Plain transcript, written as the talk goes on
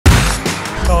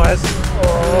guys.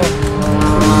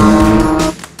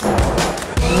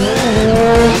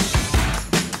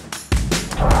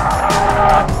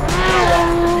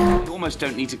 You almost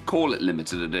don't need to call it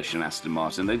limited edition Aston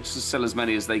Martin. They just sell as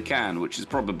many as they can, which is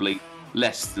probably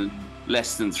less than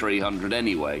 300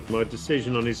 anyway. My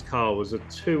decision on his car was a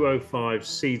 205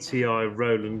 CTI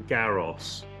Roland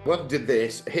Garros. One did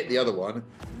this, hit the other one,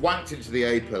 whacked into the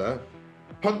A-pillar,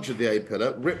 punctured the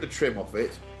A-pillar, ripped the trim off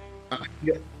it, and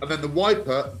then the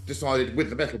wiper decided, with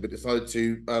the metal bit, decided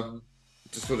to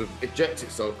sort of eject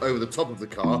itself over the top of the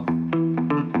car.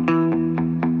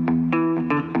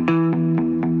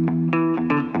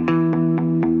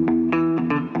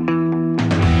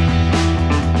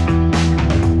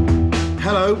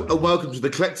 Hello and welcome to the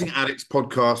Collecting Addicts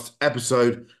podcast,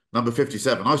 episode number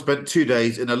 57. I spent 2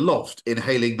 days in a loft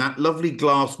inhaling that lovely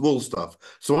glass wool stuff,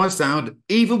 so I sound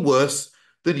even worse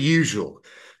than usual.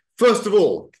 First of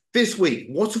all, this week,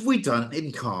 what have we done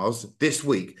in cars this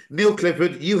week? Neil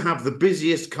Clifford, you have the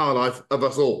busiest car life of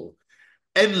us all.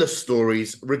 Endless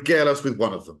stories. Regale us with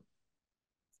one of them.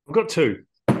 I've got two.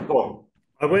 Go on.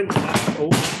 I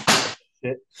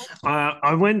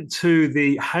went to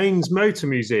the Haynes Motor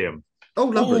Museum. Oh,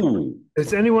 lovely. Ooh.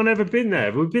 Has anyone ever been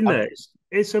there? We've been there.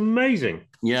 It's amazing.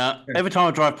 Yeah, every time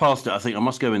I drive past it, I think I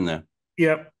must go in there.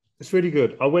 Yeah, it's really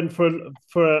good. I went for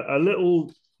a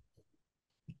little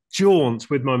jaunt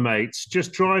with my mates,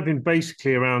 just driving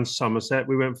basically around Somerset.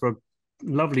 We went for a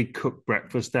lovely cooked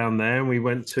breakfast down there, and we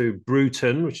went to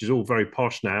Bruton, which is all very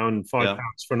posh now, and £5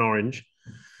 for an orange,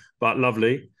 but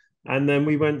lovely. And then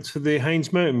we went to the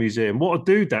Haynes Motor Museum. What a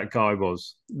dude that guy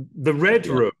was. The Red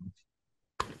Room,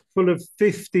 full of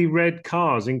 50 red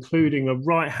cars, including a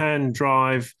right-hand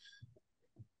drive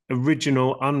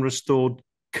original unrestored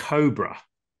Cobra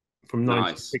from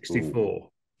 1964.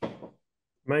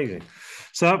 Amazing.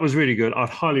 So that was really good. I'd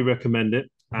highly recommend it.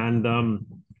 And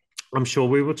I'm sure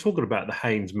we were talking about the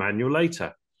Haynes manual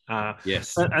later.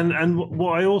 Yes. And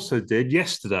what I also did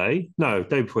day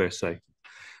before yesterday,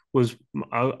 was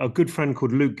a good friend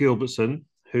called Luke Gilbertson,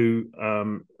 who,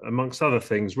 amongst other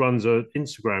things, runs an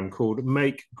Instagram called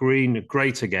Make Green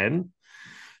Great Again,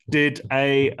 did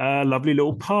a lovely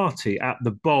little party at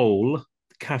the Bowl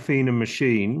Caffeine and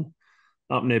Machine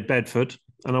up near Bedford.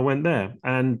 And I went there,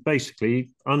 and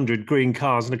basically 100 green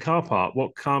cars in a car park.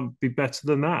 What can't be better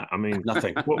than that? I mean,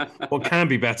 Nothing. What can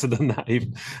be better than that?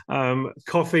 Even?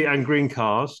 Coffee and green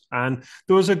cars. And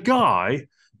there was a guy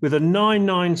with a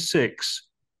 996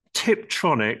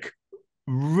 Tiptronic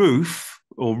roof,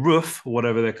 or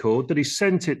whatever they're called, that he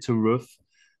sent it to Roof,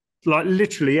 like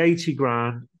literally 80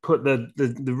 grand, put the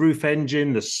roof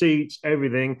engine, the seats,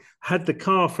 everything, had the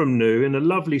car from new in a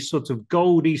lovely sort of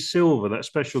goldy silver, that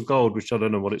special gold, which I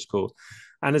don't know what it's called,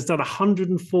 and has done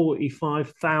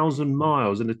 145,000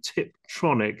 miles in a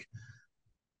Tiptronic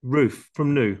roof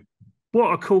from new.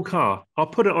 What a cool car. I'll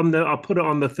put it on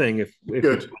the thing if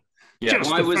Good. Yeah.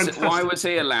 Why was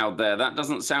he allowed there? That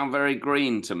doesn't sound very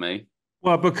green to me.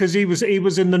 Well, because he was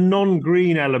in the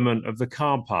non-green element of the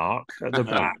car park at the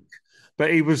back, but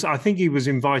I think he was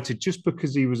invited just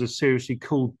because he was a seriously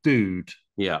cool dude.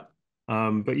 Yeah.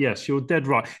 But yes, you're dead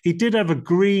right. He did have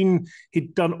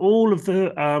he'd done all of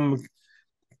the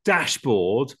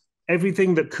dashboard,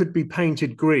 everything that could be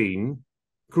painted green.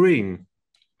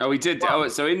 Oh, he did. Oh,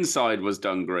 so inside was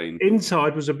done green.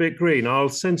 Inside was a bit green. I'll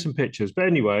send some pictures. But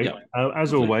anyway,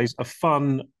 as always, a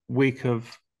fun week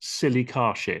of silly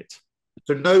car shit.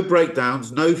 So no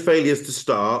breakdowns, no failures to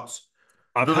start.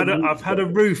 I've had a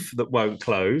roof that won't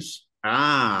close.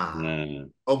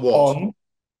 On what?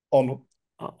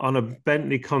 On a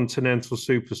Bentley Continental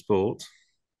Supersport,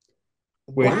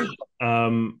 which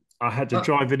I had to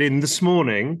drive it in this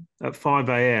morning at 5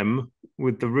 a.m.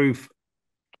 with the roof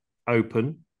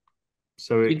open.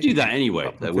 So You'd do that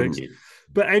anyway, though, wouldn't you?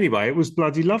 But anyway, it was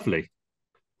bloody lovely.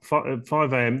 5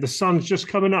 a.m. The sun's just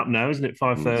coming up now, isn't it?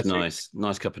 5:30. It's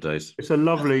nice couple of days. It's a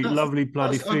lovely bloody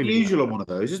That's feeling. unusual on one of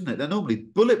those, isn't it? They're normally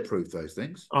bulletproof, those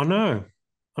things. I know.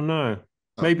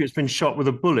 Maybe it's been shot with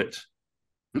a bullet.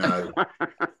 No,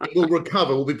 it will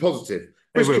recover. We'll be positive.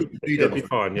 It'll be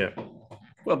fine. Yeah.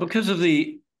 Well, because of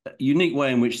the unique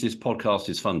way in which this podcast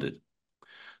is funded,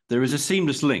 there is a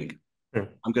seamless link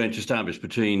I'm going to establish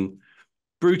between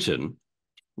Bruton,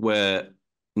 where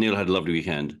Neil had a lovely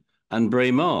weekend, and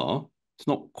Braemar. It's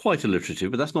not quite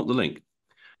alliterative, but that's not the link.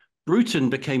 Bruton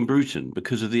became Bruton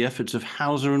because of the efforts of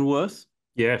Hauser and Worth.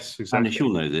 Yes, exactly. And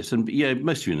you'll know this, and yeah,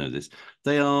 most of you know this.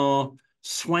 They are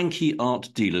swanky art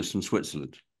dealers from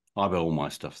Switzerland. I buy all my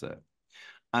stuff there.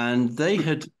 And they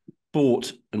had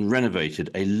bought and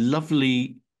renovated a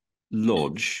lovely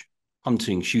lodge,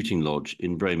 shooting lodge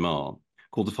in Braemar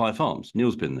called the Five Arms.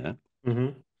 Neil's been there.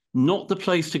 Mm-hmm. not the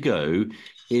place to go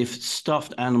if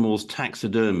stuffed animals,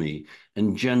 taxidermy,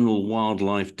 and general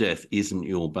wildlife death isn't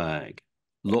your bag.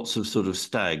 Lots of sort of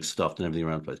stags stuffed and everything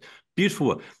around the place. Beautiful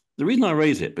work. The reason I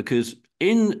raise it, because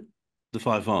in the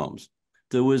Five Farms,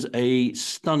 there was a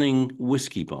stunning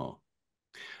whiskey bar.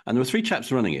 And there were three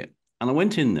chaps running it. And I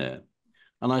went in there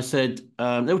and I said,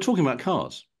 they were talking about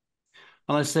cars.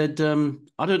 And I said,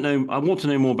 I don't know, I want to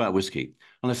know more about whiskey.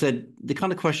 And I said, the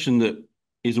kind of question that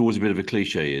is always a bit of a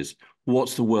cliche is,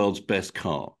 what's the world's best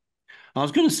car? And I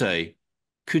was going to say,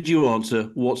 could you answer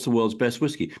what's the world's best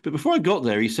whiskey? But before I got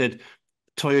there, he said,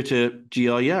 Toyota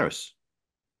GR Yaris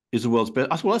is the world's best.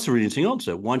 I thought, well, that's a really interesting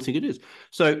answer. Why do you think it is?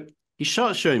 So he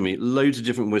starts showing me loads of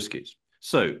different whiskies.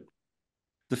 So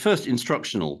the first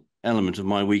instructional element of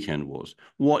my weekend was,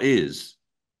 what is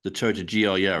the Toyota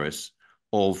GR Yaris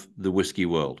of the whiskey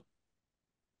world?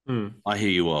 I hear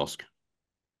you ask.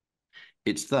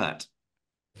 It's that.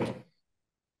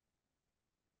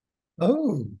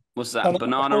 Oh. What's that?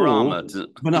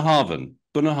 Bananarama?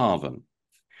 Bunnahabhain.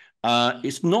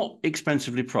 It's not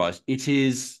expensively priced. It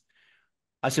is.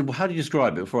 I said, well, how do you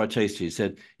describe it before I tasted it? He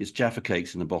said, it's Jaffa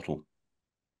cakes in a bottle.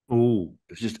 Oh,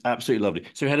 it's just absolutely lovely.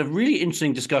 So we had a really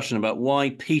interesting discussion about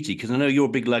why peaty, because I know you're a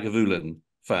big Lagavulin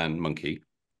fan, Monkey.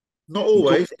 Not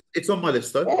always. It's on my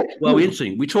list, though. Well,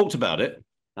 interesting. We talked about it,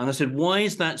 and I said, why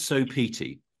is that so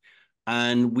peaty?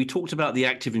 And we talked about the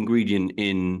active ingredient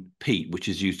in peat, which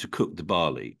is used to cook the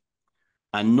barley,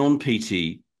 and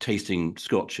non-peaty tasting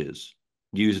scotches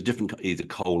use a different, either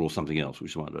coal or something else,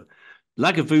 which is wonderful.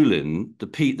 Lagavulin, the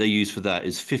peat they use for that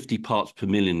is 50 parts per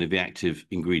million of the active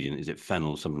ingredient. Is it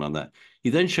fennel or something like that? He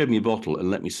then showed me a bottle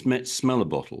and let me smell a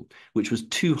bottle, which was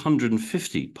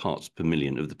 250 parts per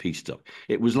million of the peat stuff.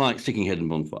 It was like sticking head in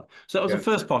bonfire. So that was the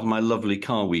first part of my lovely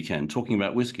car weekend, talking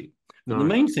about whiskey. But the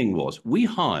main thing was we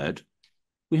hired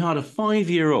a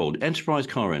 5-year-old Enterprise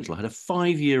car rental, had a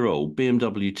 5-year-old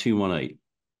BMW 218,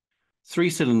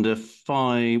 3-cylinder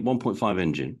 1.5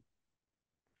 engine.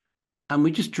 And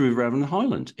we just drove around the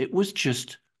Highlands. It was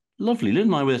just lovely. Lynn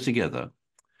and I were there together.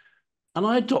 And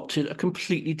I adopted a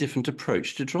completely different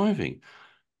approach to driving.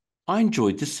 I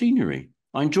enjoyed the scenery.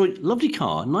 I enjoyed lovely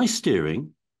car, nice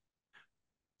steering,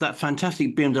 that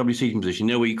fantastic BMW seating position,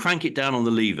 where you crank it down on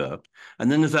the lever,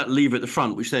 and then there's that lever at the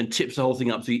front, which then tips the whole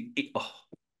thing up. So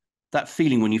that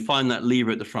feeling when you find that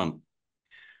lever at the front.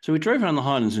 So we drove around the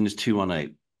Highlands in this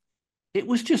 218. It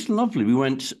was just lovely. We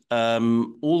went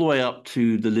all the way up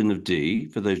to the Linn of Dee,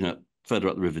 for those not further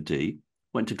up the River Dee.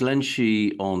 Went to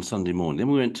Glenshee on Sunday morning. Then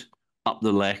we went up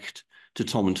the Lecht to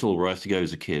Tom and Tull, where I used to go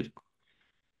as a kid.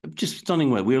 Just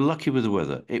stunning weather. We were lucky with the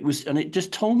weather. And it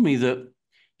just told me that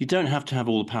you don't have to have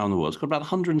all the power in the world. It's got about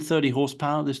 130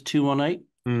 horsepower, this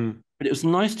 218. But it was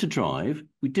nice to drive.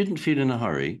 We didn't feel in a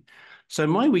hurry. So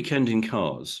my weekend in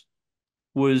cars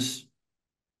was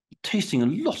tasting a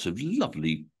lot of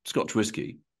lovely Scotch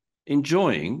whisky,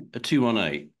 enjoying a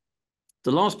 218.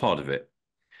 The last part of it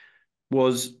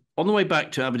was on the way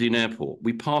back to Aberdeen Airport.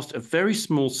 We passed a very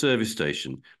small service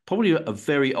station, probably a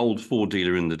very old Ford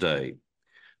dealer in the day.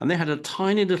 And they had a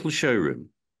tiny little showroom.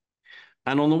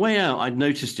 And on the way out, I'd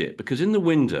noticed it because in the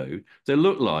window, there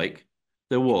looked like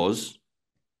there was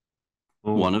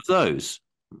one of those.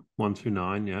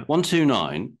 129, yeah.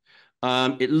 129.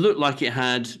 It looked like it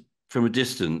had, from a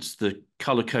distance, the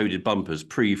color-coded bumpers,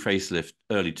 pre-facelift,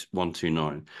 early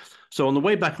 129. So on the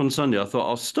way back on Sunday, I thought,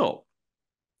 I'll stop.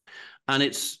 And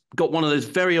it's got one of those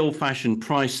very old-fashioned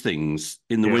price things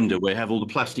in the window where you have all the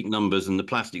plastic numbers and the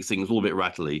plastic things, all a bit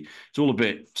rattly. It's all a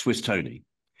bit Swiss Tony.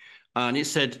 And it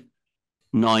said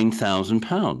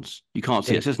 £9,000. You can't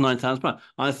see it. It says £9,000.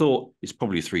 I thought it's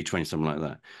probably 320, something like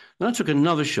that. Then I took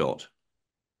another shot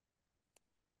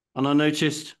and I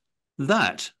noticed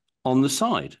that on the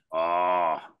side.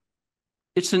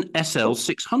 It's an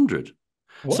SL600.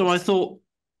 So I thought,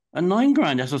 a £9,000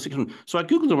 SL600. So I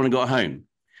Googled it when I got home.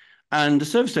 And the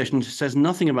service station says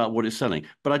nothing about what it's selling.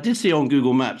 But I did see on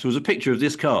Google Maps, there was a picture of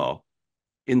this car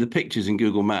in the pictures in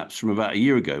Google Maps from about a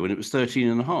year ago when it was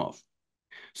 13.5.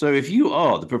 So if you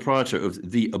are the proprietor of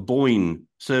the Aboyne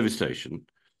service station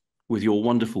with your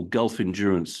wonderful Gulf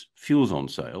Endurance fuels on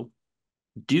sale,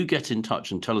 do get in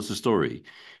touch and tell us a story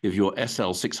of your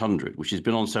SL600, which has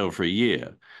been on sale for a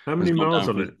year. How many miles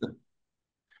on it?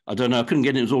 I don't know. I couldn't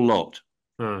get it. It was all locked.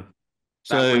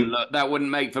 So that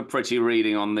wouldn't make for pretty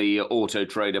reading on the Auto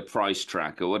Trader price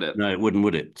tracker, would it? No, it wouldn't,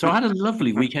 would it? So I had a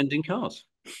lovely weekend in cars.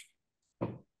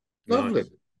 Lovely.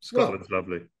 Nice. Scotland's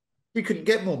lovely. We couldn't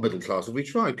get more middle class if we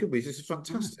tried, could we? This is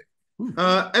fantastic.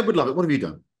 Edward Lovett, what have you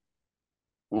done?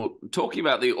 Well, talking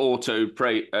about the Auto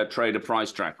Trader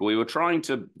price tracker, we were trying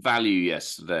to value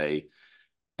yesterday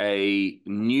a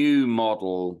new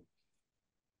model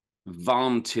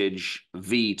Vantage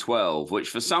V12, which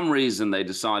for some reason they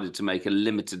decided to make a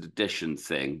limited edition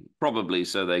thing, probably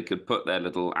so they could put their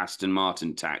little Aston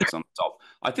Martin tax on top.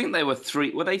 I think they were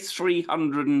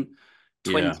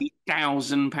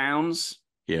 £320,000.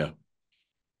 Yeah.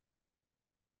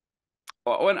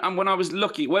 When I was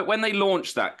looking, when they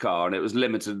launched that car and it was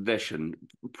limited edition,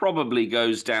 probably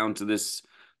goes down to this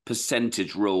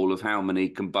percentage rule of how many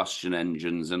combustion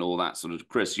engines and all that sort of.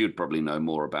 Chris, you'd probably know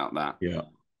more about that. Yeah.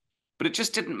 But it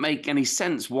just didn't make any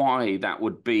sense why that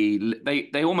would be.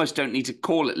 They almost don't need to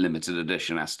call it limited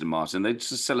edition Aston Martin. They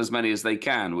just sell as many as they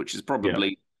can, which is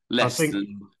probably less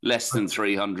than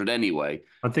 300 anyway.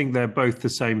 I think they're both the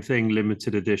same thing,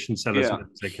 limited edition, sell as many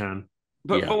as they can.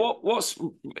 But what's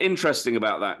interesting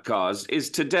about that car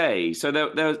is today. So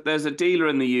there's a dealer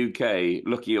in the UK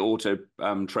looking at Auto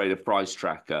Trader Price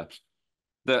Tracker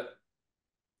that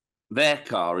their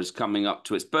car is coming up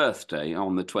to its birthday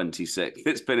on the 26th.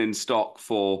 It's been in stock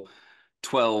for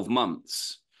 12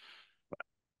 months.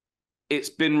 It's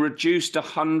been reduced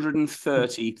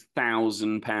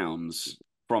 £130,000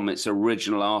 from its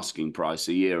original asking price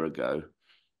a year ago.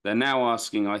 They're now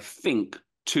asking, I think,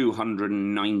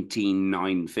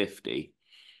 219,950.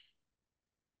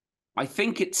 I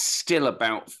think it's still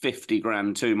about 50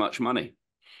 grand too much money.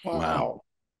 Wow.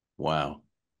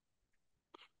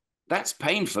 That's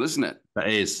painful, isn't it? That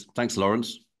is. Thanks,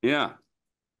 Lawrence. Yeah.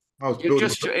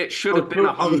 It should have been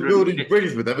 100. I was building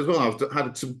bridges with them as well. I've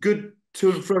had some good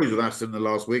to and fro's with Aston in the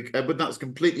last week, but that's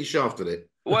completely shafted it.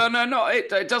 Well, no,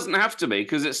 it doesn't have to be,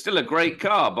 because it's still a great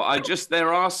car. But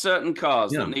there are certain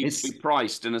cars that need to be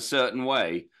priced in a certain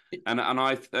way,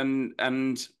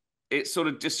 and it sort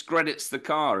of discredits the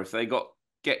car if they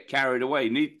get carried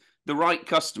away. The right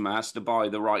customer has to buy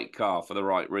the right car for the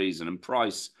right reason, and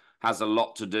price has a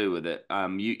lot to do with it.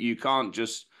 You can't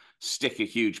just stick a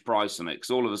huge price on it,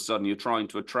 because all of a sudden you're trying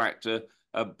to attract a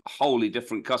wholly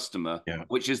different customer,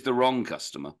 which is the wrong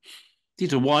customer.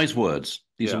 These are wise words.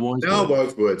 They are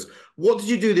wise words. What did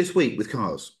you do this week with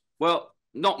cars? Well,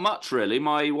 not much really.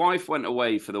 My wife went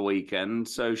away for the weekend,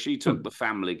 so she took the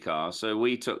family car. So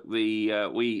we took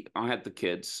I had the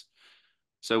kids,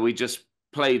 so we just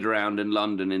played around in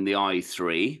London in the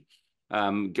i3.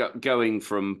 Going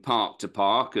from park to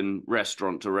park and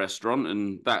restaurant to restaurant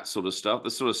and that sort of stuff, the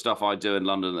sort of stuff I do in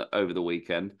London over the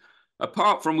weekend.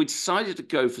 Apart from, we decided to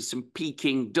go for some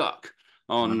Peking Duck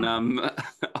on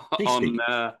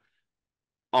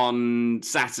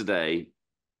Saturday.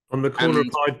 On the corner of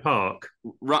Hyde Park?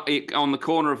 Right, on the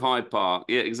corner of Hyde Park.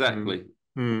 Yeah, exactly.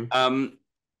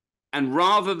 And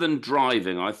rather than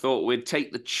driving, I thought we'd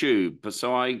take the tube.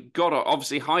 So I got,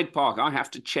 obviously, Hyde Park, I have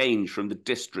to change from the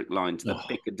District line to the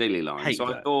Piccadilly line.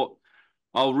 So I thought,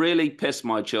 I'll really piss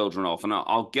my children off, and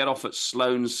I'll get off at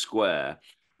Sloane Square.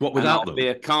 What, without them? I'll be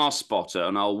a car spotter,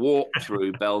 and I'll walk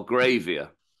through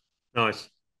Belgravia. Nice.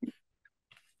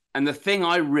 And the thing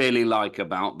I really like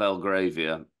about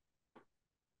Belgravia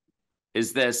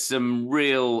is there's some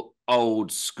real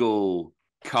old school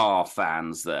car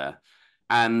fans there.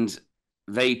 And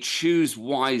they choose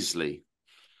wisely.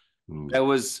 There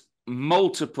was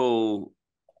multiple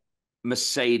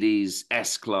Mercedes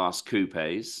S-Class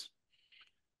coupes.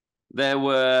 There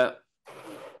were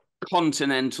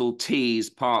Continental T's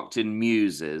parked in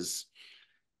Muses.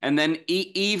 And then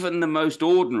even the most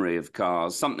ordinary of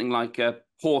cars, something like a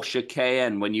Porsche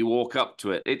Cayenne, when you walk up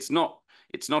to it, it's not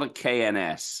a Cayenne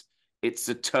S, it's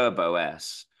a Turbo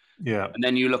S. Yeah. And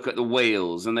then you look at the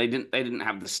wheels, and they didn't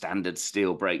have the standard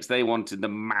steel brakes. They wanted the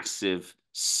massive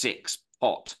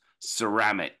 6-pot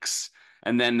ceramics.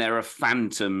 And then there are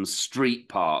Phantoms street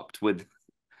parked with.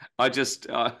 I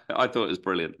thought it was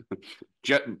brilliant.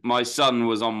 My son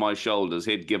was on my shoulders.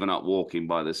 He'd given up walking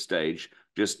by this stage.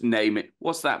 Just name it.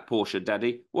 What's that Porsche,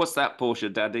 Daddy? What's that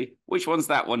Porsche, Daddy? Which one's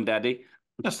that one, Daddy?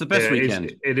 That's the best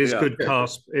weekend. It is good car.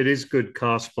 It is good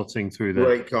car spotting through there.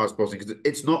 Great car spotting, because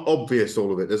it's not obvious,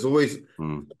 all of it. There's always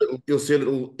you'll see a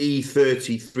little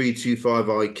E30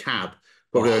 325i cab,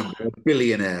 probably a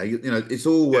billionaire. You know, it's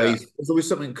always there's always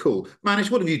something cool. Manish,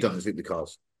 what have you done this week with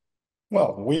cars?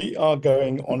 Well, we are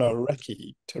going on a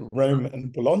recce to Rome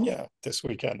and Bologna this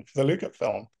weekend for the Luca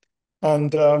film,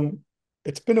 and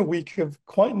it's been a week of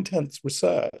quite intense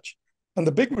research. And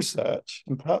the big research,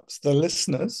 and perhaps the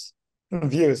listeners and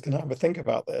viewers can have a think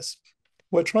about this,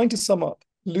 we're trying to sum up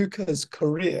Luca's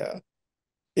career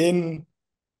in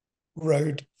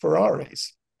road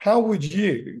Ferraris. How would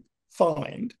you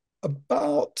find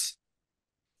about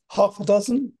half a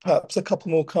dozen, perhaps a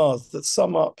couple more cars that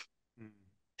sum up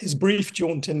his brief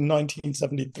jaunt in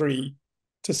 1973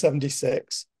 to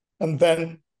 76, and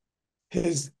then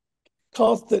his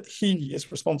cars that he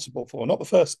is responsible for, not the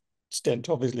first stint,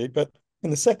 obviously, but in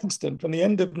the second stint, from the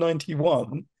end of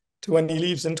 91 to when he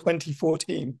leaves in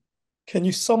 2014. Can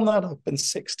you sum that up in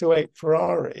 6 to 8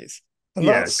 Ferraris? And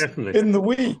that's definitely been the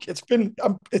week. It's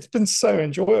been so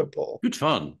enjoyable. Good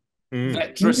fun.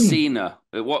 Vetracina.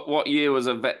 What year was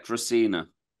a Vetracina?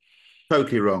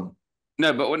 Totally wrong.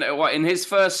 No, but what in his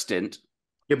first stint?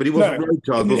 Yeah, but he wasn't No, road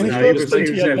cars, was in he? his He first was stint,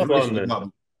 he had professional nothing.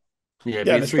 club. Yeah,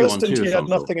 Yeah, in his first 312 stint, he or had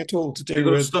something. nothing at all to do You've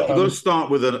got to with. start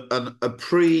with a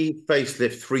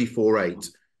pre-facelift 348,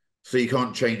 so you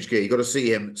can't change gear. You've got to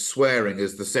see him swearing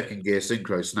as the second gear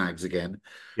synchro snags again.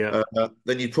 Yeah.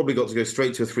 Then you've probably got to go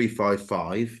straight to a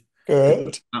 355.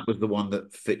 Good. That was the one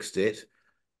that fixed it.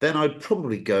 Then I'd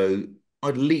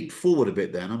leap forward a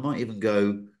bit then. I might even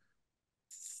go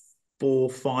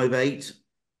 458,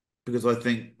 because I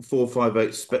think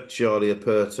 458 Speciale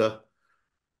Aperta.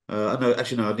 No,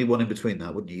 actually, no, I'd need one in between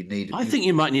that, wouldn't you? I think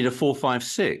you might need a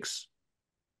 456.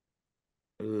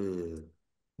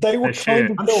 They were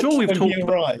kind of I'm built sure we've when talked he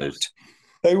about arrived. those.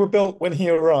 They were built when he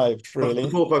arrived, The really.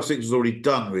 456 was already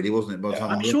done, really, wasn't it? By the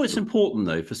time I'm sure it's important,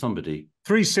 though, for somebody.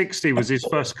 360 was his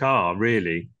first car,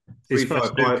 really. His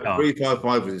first new car.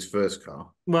 355 was his first car.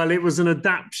 Well, it was an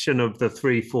adaptation of the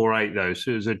 348, though,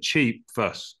 so it was a cheap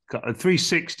first car.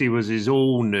 360 was his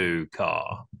all-new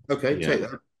car. Okay, take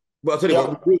that. Well, I'll tell you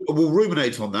what, we'll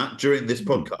ruminate on that during this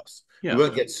podcast. Yeah. We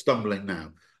won't get stumbling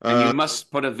now. And you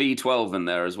must put a V12 in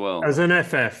there as well. As an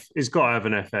FF. It's got to have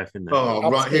an FF in there.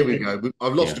 Oh, right, here we go.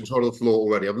 I've lost control of the floor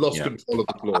already. I've lost control of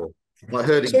the floor. I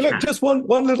heard it. So look, just one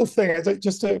little thing.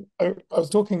 I was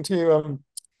talking to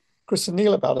Chris and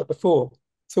Neil about it before.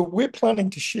 So we're planning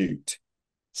to shoot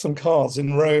some cars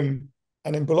in Rome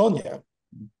and in Bologna.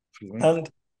 And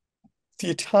the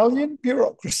Italian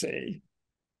bureaucracy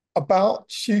about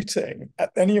shooting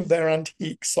at any of their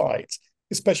antique sites,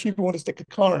 especially if you want to stick a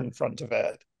car in front of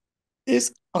it,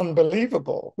 is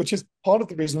unbelievable, which is part of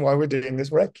the reason why we're doing this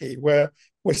recce, where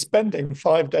we're spending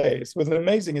 5 days with an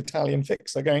amazing Italian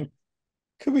fixer going,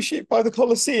 could we shoot by the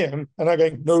Colosseum? And I'm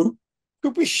going, no.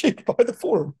 Could we shoot by the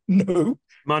Forum? No.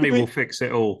 Money will fix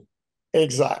it all.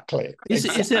 Exactly. Was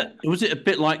it a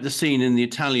bit like the scene in The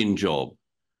Italian Job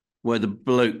where the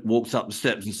bloke walks up the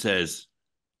steps and says,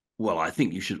 well, I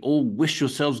think you should all wish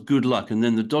yourselves good luck. And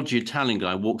then the dodgy Italian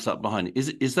guy walks up behind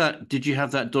it. Did you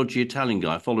have that dodgy Italian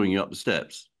guy following you up the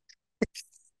steps?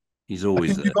 He's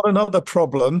always there. You've got another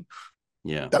problem.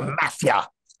 Yeah. The mafia.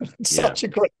 Such a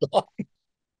great line.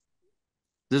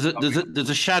 There's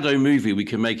a shadow movie we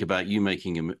can make about you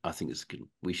making him. I think it's good.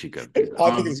 We should go do that.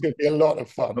 I think it's going to be a lot of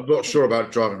fun. I'm not sure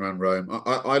about driving around Rome.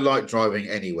 I like driving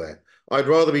anywhere. I'd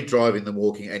rather be driving than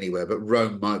walking anywhere, but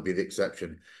Rome might be the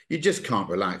exception. You just can't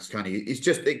relax, can you?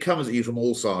 It comes at you from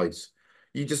all sides.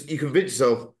 You convince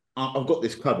yourself, I've got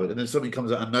this covered, and then something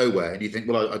comes out of nowhere, and you think,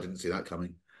 well, I didn't see that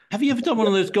coming. Have you ever done one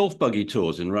of those golf buggy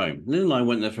tours in Rome? Lynn and I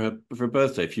went there for her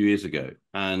birthday a few years ago,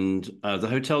 and the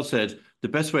hotel said the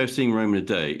best way of seeing Rome in a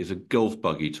day is a golf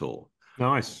buggy tour.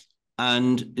 Nice.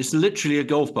 And it's literally a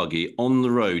golf buggy on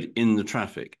the road in the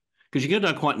traffic. Because you go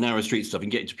down quite narrow street stuff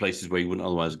and get into places where you wouldn't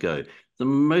otherwise go. The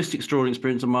most extraordinary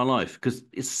experience of my life, because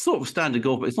it's sort of standard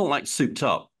golf, but it's not like souped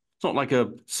up. It's not like a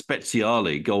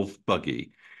Speziale golf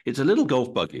buggy. It's a little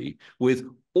golf buggy with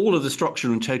all of the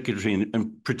structural integrity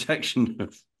and protection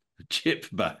of the chip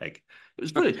bag. It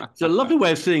was brilliant. It's a lovely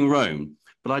way of seeing Rome,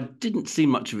 but I didn't see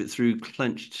much of it through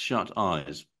clenched shut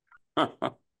eyes.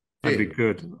 That'd be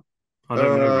good. I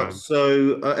don't know Rome.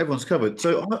 So everyone's covered.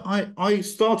 So I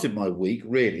started my week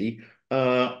really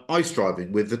ice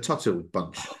driving with the Tuttle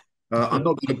bunch. I'm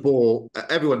not going to bore.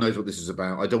 Everyone knows what this is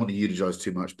about. I don't want to eulogize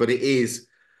too much, but it is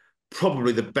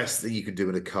probably the best thing you can do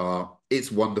in a car.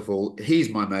 It's wonderful. He's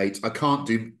my mate. I can't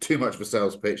do too much of a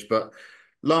sales pitch, but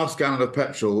last gallon of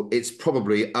petrol, it's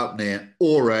probably up near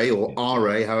Ore or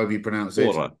Are, however you pronounce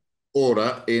it.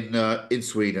 Ore in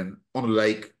Sweden on a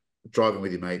lake, driving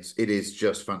with your mates. It is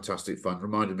just fantastic fun.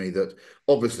 Reminded me that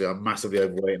obviously I'm massively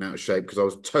overweight and out of shape because I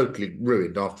was totally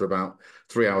ruined after about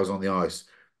 3 hours on the ice.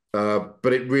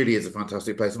 But it really is a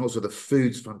fantastic place. And also the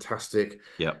food's fantastic.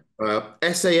 Yeah.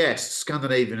 SAS,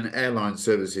 Scandinavian Airline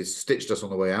Services, stitched us on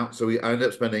the way out. So I ended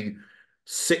up spending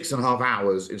 6.5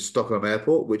 hours in Stockholm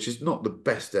Airport, which is not the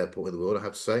best airport in the world, I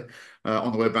have to say.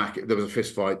 On the way back, there was a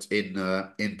fist fight in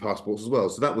passports as well.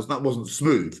 So that wasn't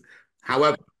smooth.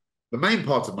 However, the main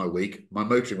part of my week, my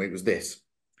motoring week, was this.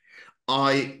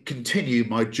 I continue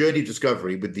my journey of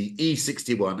discovery with the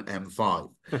E61 M5.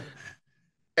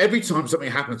 every time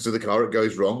something happens to the car, it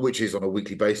goes wrong, which is on a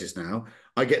weekly basis now.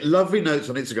 I get lovely notes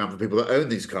on Instagram from people that own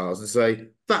these cars and say,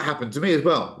 that happened to me as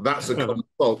well. That's a common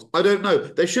fault. I don't know.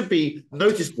 There should be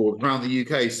notice boards around the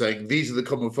UK saying these are the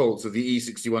common faults of the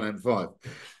E61 M5.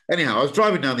 Anyhow, I was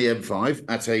driving down the M5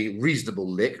 at a reasonable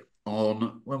lick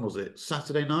on, when was it?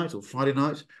 Saturday night or Friday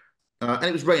night? And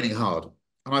it was raining hard.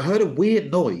 And I heard a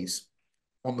weird noise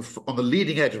on the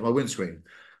leading edge of my windscreen.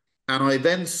 And I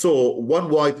then saw one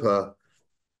wiper.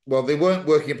 Well, they weren't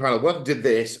working in parallel. One did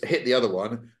this, hit the other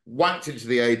one, whacked into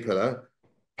the A-pillar,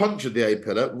 punctured the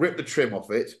A-pillar, ripped the trim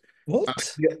off it.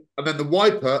 What? And then the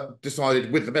wiper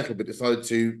decided, with the metal bit, decided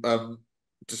to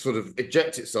sort of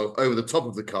eject itself over the top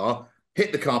of the car,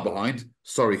 hit the car behind.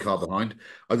 Sorry, car behind.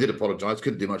 I did apologise,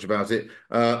 couldn't do much about it.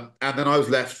 And then I was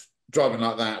left driving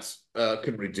like that,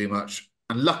 couldn't really do much.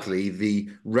 And luckily, the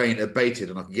rain abated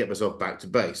and I could get myself back to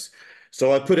base.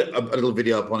 So I put a little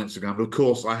video up on Instagram. But of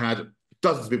course, I had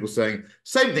dozens of people saying,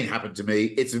 same thing happened to me.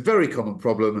 It's a very common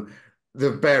problem.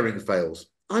 The bearing fails.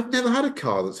 I've never had a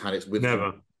car that's had its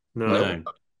windscreen. Never.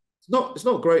 No. It's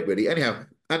not great, really. Anyhow.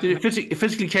 And, It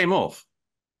physically came off?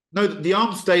 No, the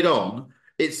arm stayed on.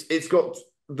 It's got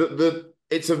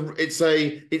it's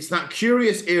that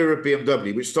curious era of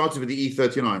BMW which started with the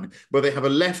E39 where they have a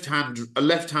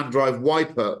left-hand drive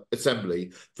wiper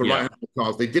assembly for right-hand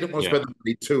cars. They didn't want to spend the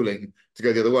money tooling to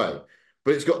go the other way,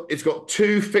 but it's got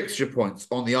two fixture points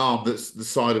on the arm that's the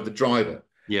side of the driver.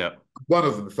 Yeah, one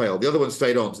of them failed. The other one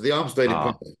stayed on, so the arm stayed in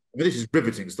place. I mean, this is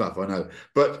riveting stuff, I know,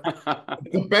 but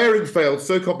the bearing failed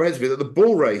so comprehensively that the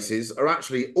ball races are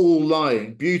actually all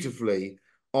lying beautifully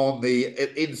on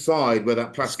the inside where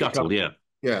that plastic scuttle,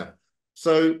 yeah.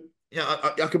 So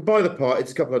I can buy the part.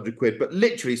 It's a couple £100, but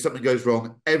literally something goes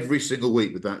wrong every single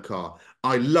week with that car.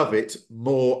 I love it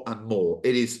more and more.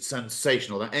 It is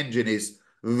sensational. That engine is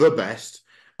the best,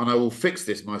 and I will fix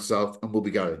this myself and we'll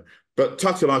be going. But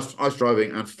tactile ice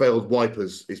driving and failed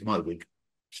wipers is my week.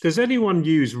 Does anyone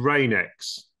use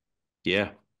Rain-X? Yeah.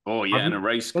 Oh yeah, in a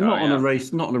race car. But not on a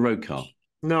race, not on a road car.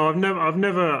 No, I've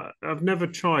never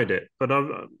tried it, but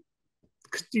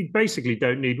cause you basically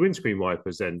don't need windscreen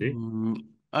wipers, then, do you?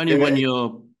 Only when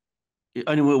it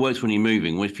only works when you're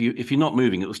moving. If you're not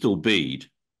moving, it will still bead.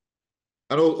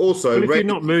 And also, but if you're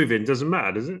not moving, doesn't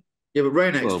matter, does it? Yeah, but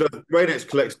Rain-X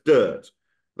collects dirt.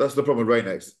 That's the problem with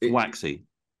Rain-X. Waxy.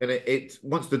 And it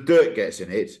once the dirt gets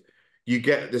in it, you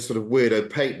get this sort of weird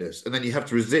opaqueness, and then you have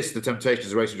to resist the temptation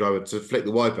as a racing driver to flick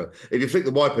the wiper. If you flick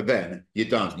the wiper, then you're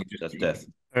done. That's death.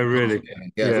 Oh, really?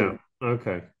 Yeah.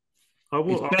 Okay.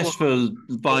 It's best for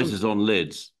visors on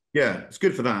lids. Yeah, it's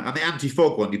good for that. And the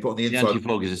anti-fog one you put on the inside. The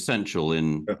anti-fog is essential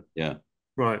in,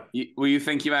 Right. Were you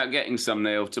thinking about getting some,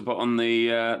 Neil, to put on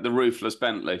the roofless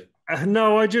Bentley?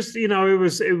 No, I just,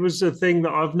 it was a thing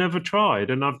that I've never tried,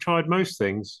 and I've tried most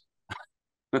things.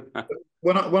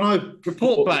 When I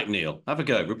report back, Neil. Have a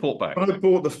go. Report back. When I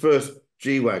bought the first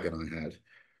G-Wagon I had,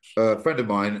 a friend of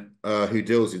mine who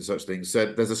deals in such things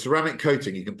said there's a ceramic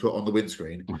coating you can put on the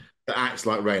windscreen that acts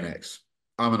like Rain-X.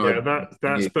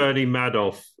 That's Bernie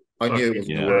Madoff. I knew it was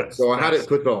going to work. So I had it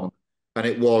put on, and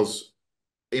it was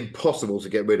impossible to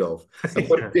get rid of. And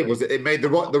what it did was it made the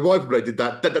rifle blade did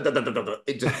that.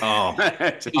 It just,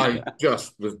 I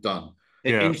just was done.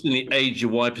 It instantly aged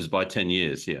your wipers by 10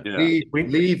 years. Yeah.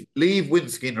 Leave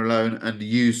windscreen alone and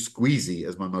use squeezy,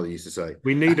 as my mother used to say.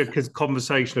 We need a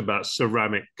conversation about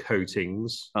ceramic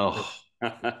coatings. Oh,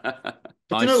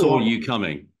 I saw you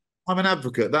coming. I'm an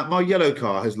advocate that my yellow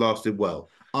car has lasted well.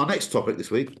 Our next topic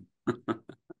this week,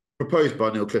 proposed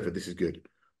by Neil Clifford. This is good.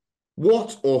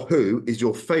 What or who is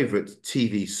your favourite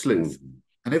TV sleuth?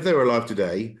 And if they were alive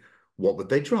today, what would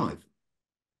they drive?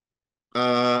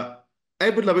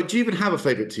 Edward Lovett, do you even have a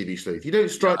favourite TV sleuth? You don't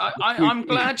strike. I'm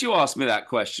glad you asked me that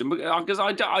question because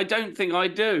I don't think I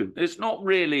do. It's not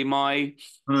really my.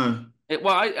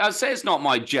 I say it's not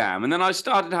my jam, and then I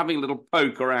started having a little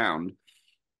poke around,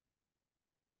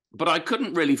 but I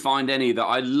couldn't really find any that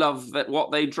I love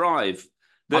what they drive.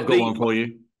 I've got one for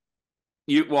you.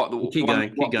 Keep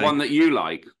going. One that you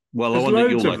like? Well, I want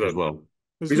that you like as well.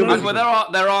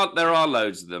 Well, there are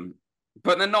loads of them,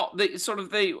 but they're not the sort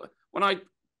of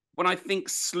when I think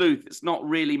sleuth, it's not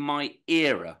really my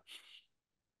era.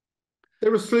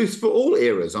 There are sleuths for all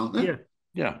eras, aren't there?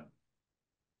 Yeah.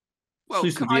 Well,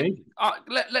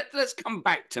 let's come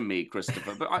back to me,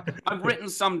 Christopher. But I've written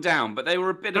some down, but they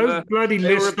were a bit of a bloody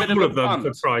list all of them,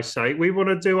 for Christ's sake. We want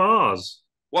to do ours.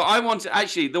 Well, I want to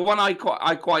actually the one I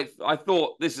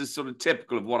thought this is sort of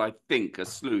typical of what I think a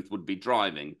sleuth would be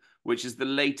driving, which is the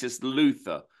latest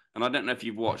Luther. And I don't know if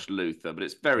you've watched Luther, but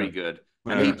it's very good.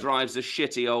 And he drives a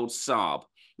shitty old Saab.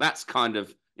 That's kind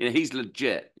of, he's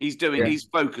legit. He's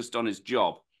focused on his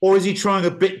job. Or is he trying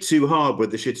a bit too hard with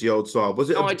the shitty old Saab?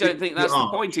 Was it? No, I don't think that's the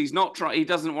point. He's not trying. He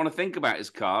doesn't want to think about his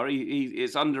car.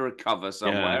 It's under a cover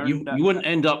somewhere. Yeah, you wouldn't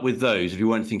end up with those if you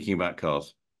weren't thinking about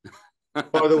cars.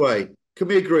 By the way, can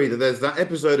we agree that there's that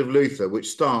episode of Luther which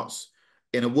starts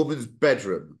in a woman's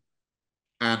bedroom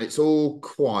and it's all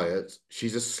quiet,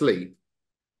 she's asleep,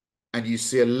 and you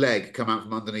see a leg come out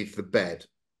from underneath the bed.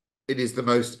 It is the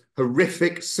most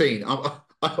horrific scene. I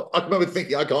remember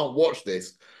thinking, I can't watch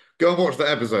this. Go and watch that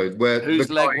episode where whose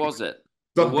leg was it?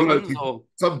 Some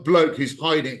bloke who's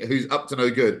hiding, who's up to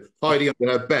no good, hiding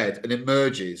under her bed and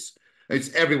emerges.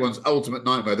 It's everyone's ultimate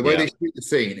nightmare. The way they shoot the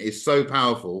scene is so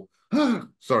powerful.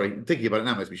 Sorry, thinking about it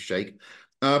now makes me shake.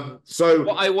 So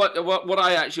what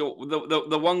I actually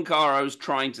the one car I was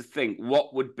trying to think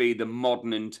what would be the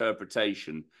modern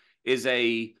interpretation is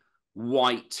a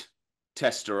white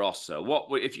Testarossa.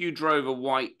 If you drove a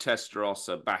white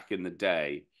Testarossa back in the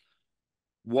day?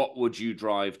 What would you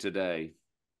drive today?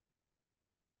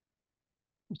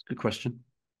 That's a good question.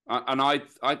 And I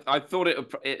thought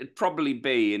it'd probably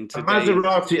be in today.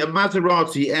 A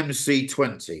Maserati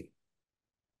MC20.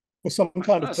 Or some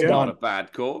kind of. That's not a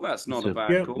bad call. That's not a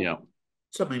bad call. Yeah.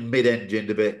 Something mid-engined,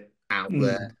 a bit out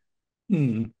there.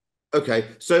 Mm. Okay,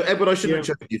 so Edward, I shouldn't have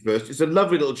chatted you first. It's a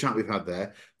lovely little chat we've had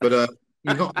there, but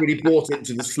you've not really bought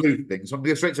into the sleuth thing. So I'm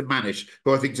going to go straight to Manish,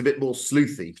 who I think is a bit more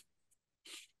sleuthy.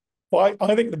 Well,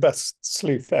 I think the best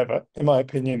sleuth ever, in my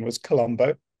opinion, was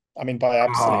Columbo. I mean, by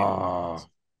absolute.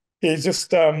 He's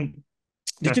just. Did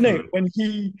you know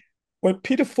when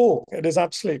Peter Falk at his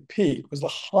absolute peak was the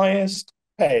highest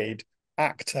paid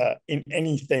actor in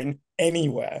anything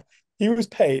anywhere? He was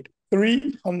paid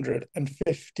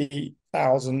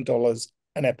 $350,000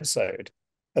 an episode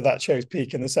at that show's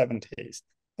peak in the 70s.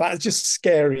 That is just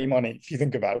scary money if you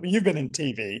think about it. I mean, you've been in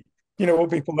TV, you know what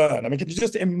people earn. I mean, can you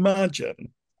just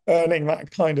imagine earning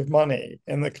that kind of money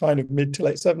in the kind of mid to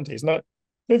late 70s? Now,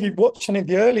 if you watch any of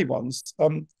the early ones,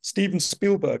 Steven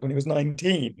Spielberg, when he was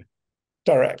 19,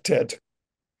 directed.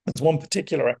 There's one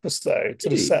particular episode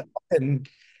sort of set in,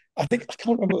 I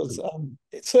can't remember,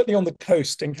 it's certainly on the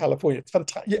coast in California. It's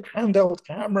fantastic. Handheld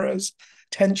cameras,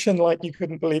 tension like you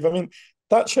couldn't believe. I mean,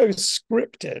 that show's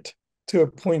scripted to a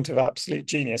point of absolute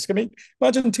genius. I mean,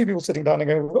 imagine two people sitting down and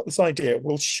going, we've got this idea,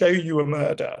 we'll show you a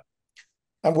murder.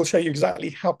 And we'll show you exactly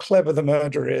how clever the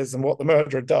murderer is and what the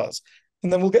murderer does.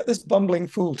 And then we'll get this bumbling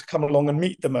fool to come along and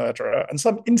meet the murderer. And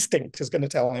some instinct is going to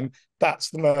tell him that's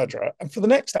the murderer. And for the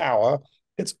next hour,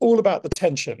 it's all about the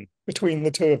tension between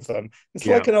the two of them. It's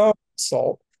like an arm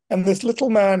assault. And this little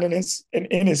man in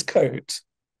his coat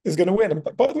is going to win. And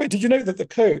by the way, did you know that the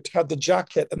coat had the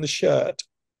jacket and the shirt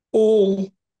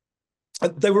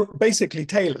they were basically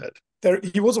tailored.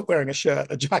 He wasn't wearing a shirt,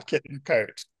 a jacket, and a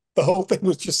coat. The whole thing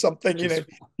was just something,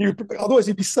 otherwise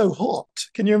he'd be so hot.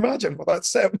 Can you imagine what that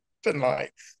set would have been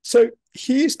like? So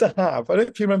he used to have, I don't know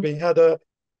if you remember, it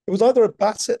was either a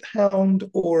Basset Hound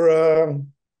or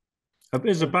it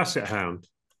was a Basset Hound.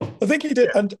 I think he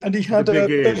did, and he had a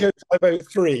Peugeot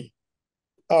 503,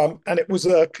 and it was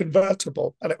a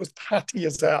convertible, and it was tatty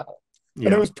as hell. Yeah.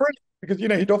 And it was brilliant because,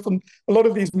 a lot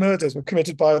of these murders were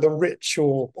committed by the rich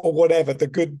or whatever, the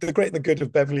great and the good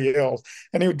of Beverly Hills.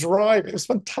 And he would drive. It was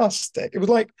fantastic. It was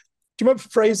like, do you remember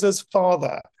Fraser's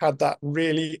father had that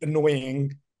really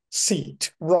annoying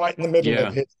seat right in the middle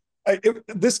of his?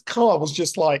 This car was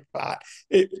just like that.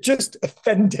 It just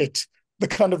offended the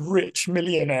kind of rich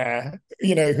millionaire,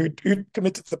 who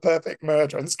committed the perfect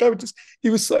murder. And this guy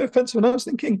he was so offensive. And I was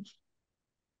thinking,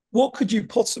 what could you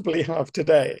possibly have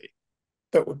today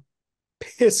that would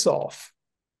piss off?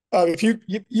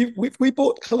 We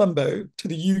bought Columbo to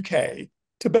the UK,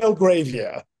 to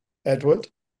Belgravia, Edward,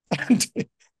 and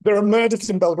there are murders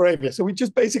in Belgravia. So we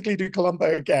just basically do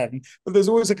Columbo again, but there's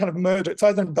always a kind of murder. It's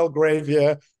either in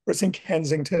Belgravia, or it's in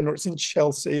Kensington, or it's in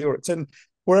Chelsea, or it's in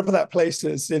wherever that place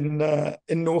is in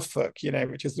Norfolk,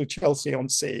 which is the Chelsea on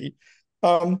Sea.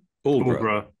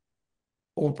 Aldborough.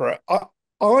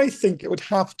 I think it would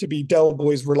have to be Del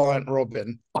Boy's Reliant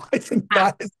Robin. I think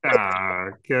that is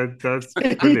good. That's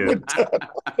brilliant.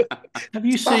 Have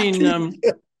you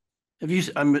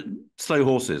seen Slow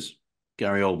Horses,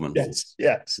 Gary Oldman?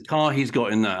 Yes. The car he's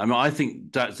got in that. I mean, I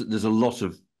think there's a lot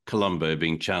of Columbo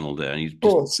being channeled there, and he's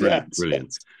just brilliant.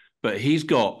 Yes. But he's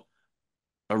got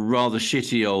a rather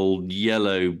shitty old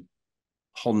yellow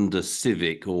Honda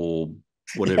Civic or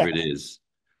whatever it is.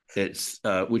 It's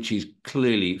which he's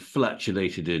clearly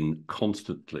flatulated in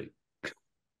constantly.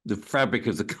 The fabric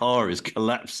of the car is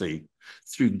collapsing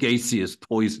through gaseous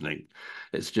poisoning.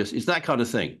 It's that kind of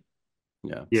thing.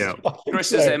 Yeah. Yeah.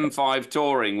 Chris's M5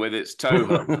 Touring with its tow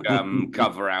hook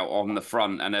cover out on the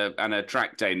front and a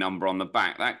track day number on the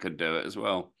back. That could do it as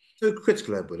well. So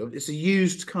critical, Edward. It's a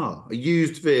used car, a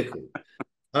used vehicle.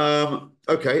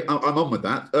 Okay, I'm on with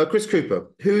that. Chris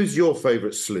Cooper, who's your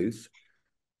favourite sleuth,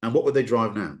 and what would they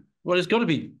drive now? Well, it's got to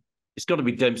be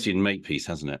Dempsey and Makepeace,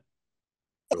 hasn't it?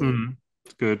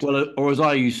 It's good. Well, or as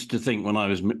I used to think when I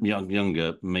was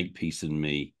younger, Makepeace and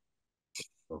me.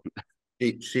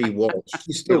 She was.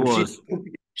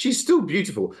 She's still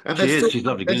beautiful, and she's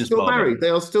lovely. They're still married. They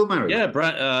are still married. Yeah,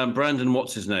 Brandon,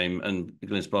 what's his name, and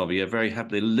Glynis Barber. Yeah, very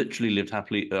happy. They literally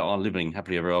are living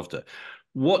happily ever after.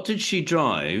 What did she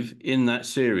drive in that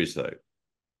series, though?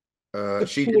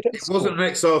 It wasn't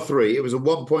an XR3. It was a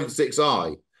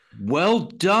 1.6i. Well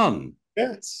done.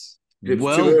 Yes.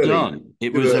 Well done.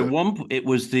 It was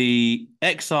the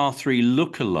XR3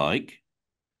 lookalike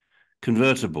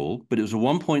convertible, but it was a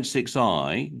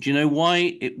 1.6i. Do you know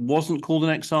why it wasn't called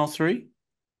an XR3?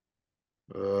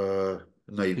 No,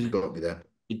 you've got me there.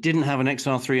 It didn't have an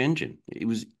XR3 engine. It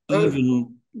was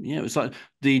it was like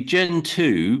the Gen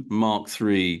 2 Mark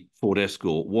III Ford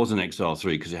Escort was an XR3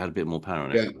 because it had a bit more power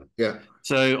in it. Yeah.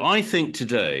 So I think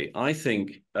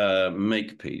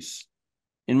Makepeace,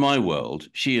 in my world,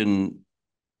 she and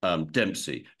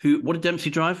Dempsey. What did Dempsey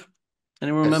drive?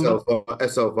 Anyone remember?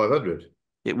 SL500.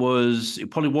 It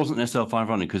probably wasn't an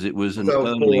SL500 because it was an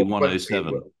early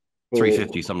 107,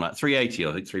 350, something like 380,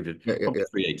 I think 350, probably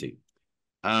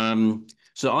 380.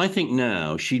 So I think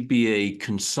now she'd be a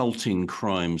consulting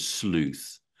crime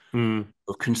sleuth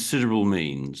of considerable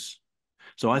means.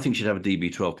 So I think she'd have a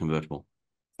DB12 convertible.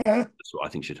 That's what I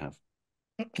think she'd have.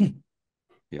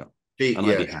 Yeah. I'd be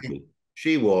happy.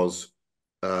 She was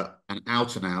an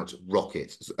out-and-out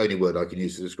rocket. It's the only word I can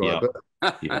use to describe her.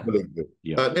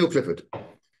 Neil Clifford.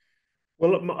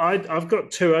 Well, I've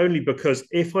got two only because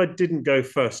if I didn't go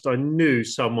first, I knew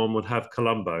someone would have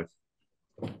Columbo.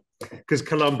 Because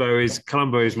Columbo is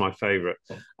my favourite.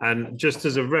 And just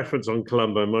as a reference on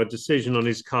Columbo, my decision on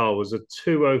his car was a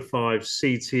 205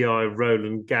 CTI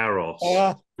Roland Garros.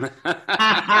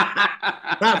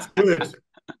 That's good.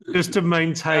 Just to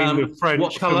maintain the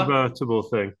French convertible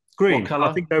thing. Green.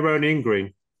 I think they were only in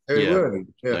green. They were.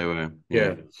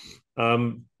 Yeah.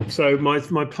 So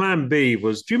my plan B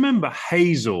was, do you remember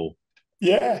Hazel?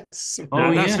 Yes.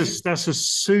 That's a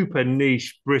super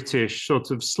niche British, sort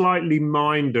of slightly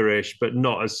minderish, but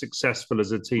not as successful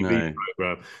as a TV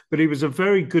program. But he was a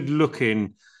very good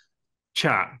looking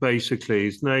chap, basically.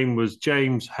 His name was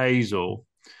James Hazel.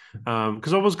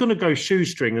 Because I was going to go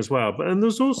Shoestring as well. And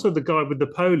there's also the guy with the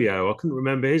polio. I couldn't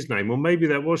remember his name. Or maybe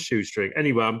that was Shoestring.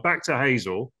 Anyway, I'm back to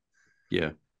Hazel.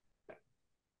 Yeah.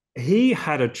 He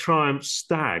had a Triumph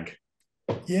Stag.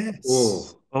 Yes.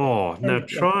 Oh, no,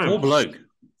 Triumph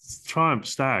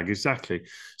Stag, exactly.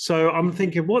 So I'm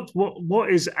thinking, what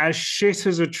is as shit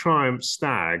as a Triumph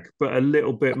Stag, but a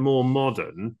little bit more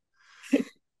modern?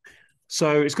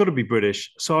 So it's got to be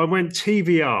British. So I went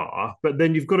TVR, but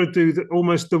then you've got to do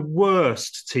almost the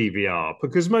worst TVR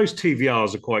because most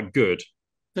TVRs are quite good.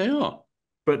 They are.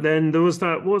 But then there was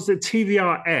what was it,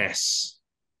 TVR S?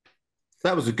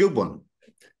 That was a good one.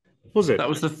 Was it? That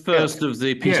was the first of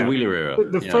the Peter Wheeler era.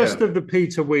 The first of the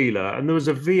Peter Wheeler, and there was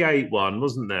a V8 one,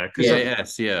 wasn't there?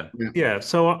 Yeah.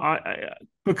 So I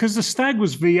because the Stag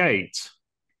was V8.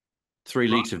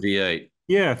 3-litre V8.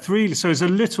 Yeah, 3. So it's a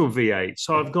little V8.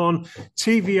 So I've gone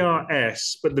TVR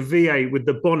S, but the V8 with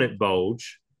the bonnet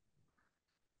bulge.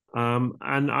 And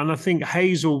I think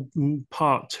Hazel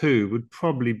Part 2 would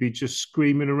probably be just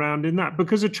screaming around in that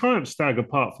because a Triumph Stag,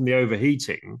 apart from the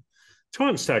overheating,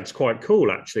 Triumph Stag's quite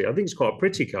cool, actually. I think it's quite a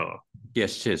pretty car.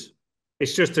 Yes, it is.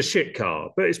 It's just a shit car,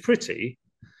 but it's pretty.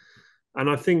 And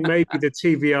I think maybe the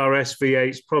TVR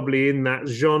SV8's probably in that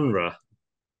genre.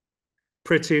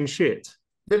 Pretty and shit.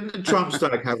 Didn't the Triumph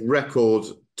Stag have record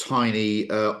tiny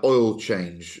oil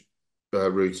change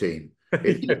routine?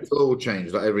 It's oil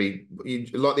change like the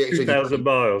 2,000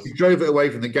 miles. You drove it away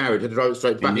from the garage and drove it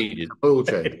straight back. Oil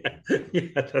change.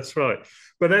 Yeah, that's right.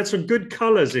 But that's some good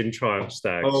colours in Triumph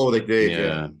Stags. Oh, they did.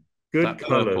 Yeah. Good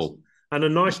colours. And a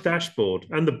nice dashboard.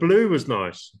 And the blue was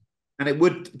nice. And it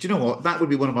would, do you know what? That would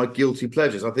be one of my guilty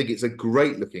pleasures. I think it's a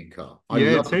great looking car.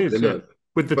 It is. Yeah.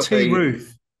 With the T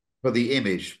roof. For the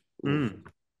image. You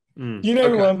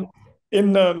know,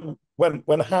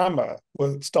 when Hammer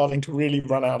was starting to really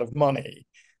run out of money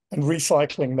and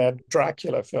recycling their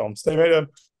Dracula films, they made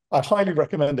I highly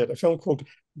recommend it, a film called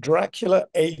Dracula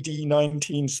AD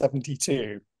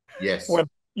 1972. Yes. Do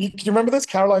you remember this?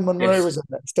 Caroline Munro was in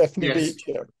it, Stephanie Beach.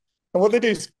 And what they do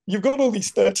is you've got all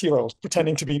these 30-year-olds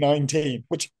pretending to be 19,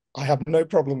 which I have no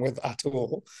problem with at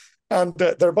all. And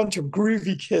there are a bunch of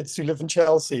groovy kids who live in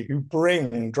Chelsea who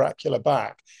bring Dracula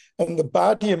back. And the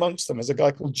baddie amongst them is a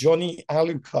guy called Johnny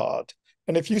Alucard.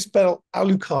 And if you spell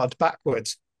Alucard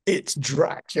backwards, it's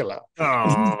Dracula.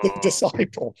 And he's the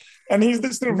disciple. And he's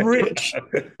this sort of rich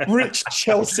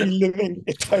Chelsea living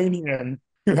Etonian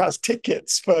who has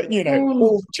tickets for,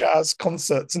 all jazz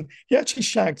concerts. And he actually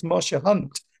shagged Marcia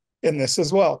Hunt in this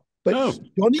as well. But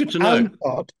Johnny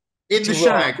Alucard, in the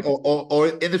shag or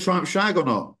in the Triumph shag or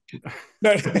not?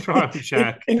 No, Triumph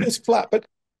shag. In his flat, but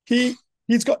he's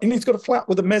got a flat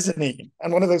with a mezzanine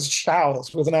and one of those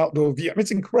showers with an outdoor view. I mean,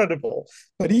 it's incredible.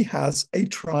 But he has a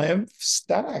Triumph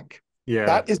Stag. Yeah,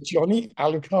 that is Johnny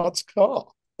Alucard's car.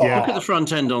 Yeah, look at the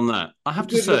front end on that. I have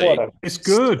to say, it's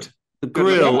good. The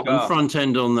grille and front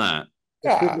end on that.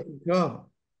 Yeah,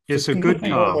 it's a good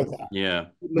car. Yeah,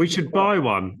 we should buy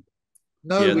one.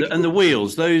 No, yeah, and the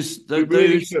wheels, those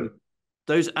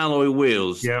alloy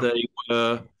wheels, they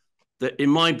were. In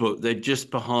my book, they're just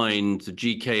behind the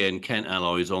GK and Kent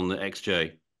alloys on the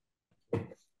XJ.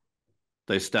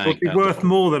 They stank. It'll be worth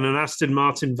more than an Aston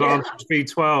Martin Vantage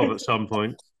V12 at some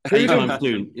point. Anytime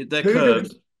soon. They're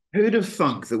curved. Who'd have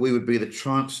thunk that we would be the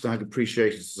Triumph Stag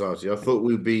Appreciation Society? I thought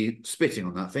we would be spitting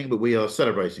on that thing, but we are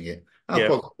celebrating it.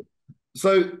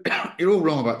 So you're all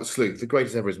wrong about the Sleuth. The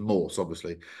greatest ever is Morse,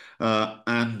 obviously.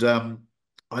 And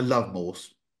I love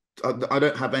Morse. I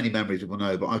don't have any memories, people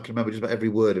know, but I can remember just about every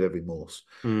word of every Morse.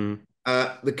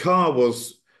 The car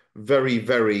was very,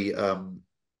 very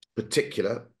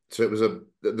particular. So it was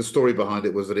the story behind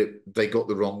it was that they got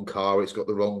the wrong car, it's got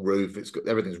the wrong roof,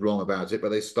 everything's wrong about it, but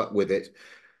they stuck with it.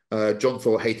 John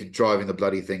Thor hated driving the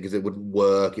bloody thing because it wouldn't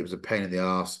work. It was a pain in the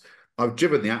arse. I've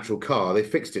driven the actual car. They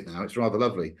fixed it now. It's rather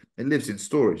lovely. It lives in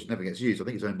storage. It never gets used. I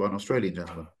think it's owned by an Australian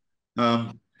gentleman.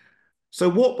 So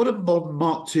what would a modern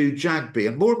Mark II Jag be?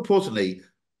 And more importantly,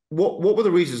 what were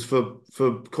the reasons for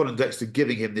Colin Dexter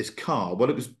giving him this car? Well,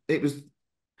 it's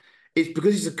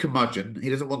because he's a curmudgeon. He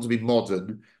doesn't want to be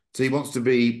modern. So he wants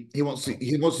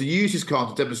to use his car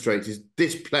to demonstrate his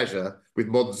displeasure with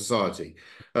modern society.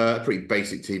 A pretty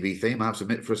basic TV theme, I have to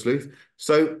admit, for a sleuth.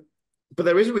 So, but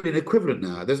there isn't really an equivalent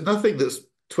now. There's nothing that's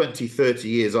 20, 30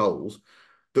 years old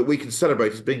that we can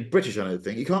celebrate as being British, I don't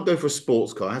think. You can't go for a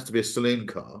sports car. It has to be a saloon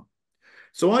car.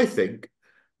 So I think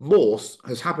Morse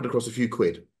has happened across a few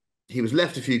quid. He was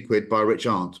left a few quid by a rich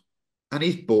aunt, and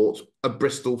he's bought a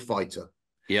Bristol Fighter.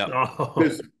 Yeah.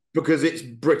 Because it's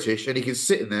British, and he can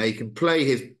sit in there. He can play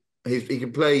he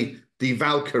can play the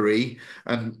Valkyrie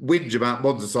and whinge about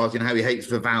modern society and how he hates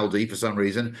Vivaldi for some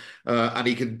reason, and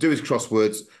he can do his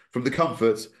crosswords from the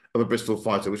comfort of a Bristol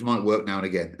Fighter, which might work now and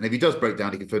again. And if he does break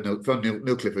down, he can phone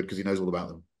Neil Clifford because he knows all about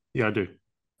them. Yeah, I do.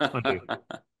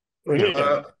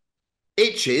 Really?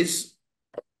 Itches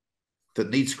that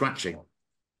need scratching.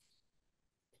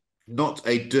 Not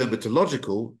a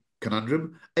dermatological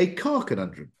conundrum, a car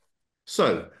conundrum.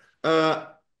 So,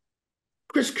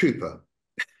 Chris Cooper,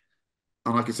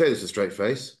 and I can say this with a straight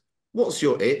face, what's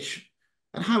your itch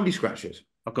and how do you scratch it?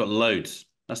 I've got loads.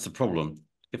 That's the problem.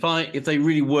 If they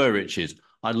really were itches,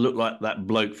 I'd look like that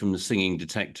bloke from The Singing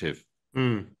Detective.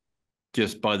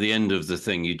 Just by the end of the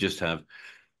thing, you just have.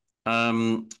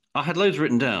 I had loads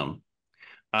written down.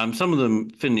 Some of them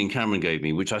Finley and Cameron gave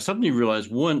me, which I suddenly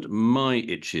realised weren't my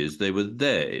itches. They were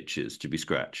their itches to be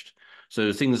scratched.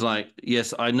 So things like,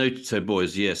 yes, I noted, so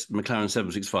boys, yes, McLaren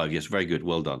 765, yes, very good,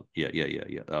 well done. Yeah.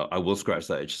 I will scratch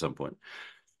that itch at some point.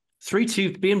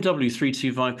 BMW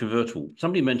 325 convertible.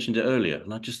 Somebody mentioned it earlier,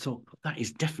 and I just thought, that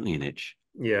is definitely an itch.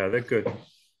 Yeah, they're good.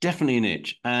 Definitely an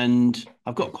itch. And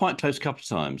I've got quite close a couple of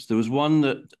times. There was one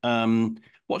that,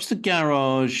 what's the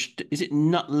garage? Is it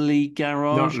Nutley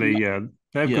Garage? Nutley, yeah.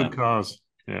 They're good cars.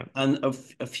 Yeah. And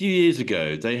a few years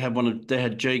ago, they had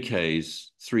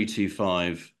JK's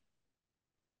 325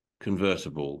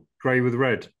 convertible. Grey with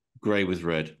red.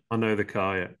 I know the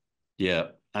car, yeah. Yeah.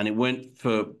 And it went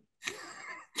for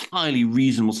highly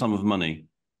reasonable sum of money.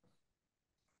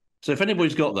 So if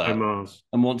anybody's got that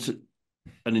and wants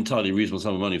an entirely reasonable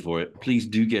sum of money for it, please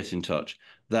do get in touch.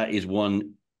 That is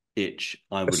one itch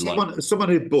I would like. Someone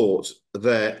who bought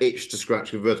their itch to scratch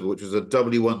convertible, which was a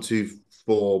W124,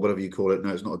 whatever you call it. No,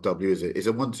 it's not a W, is it? It's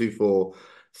a 124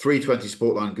 320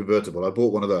 Sportline convertible. I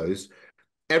bought one of those.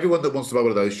 Everyone that wants to buy one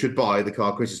of those should buy the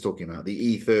car Chris is talking about,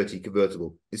 the E30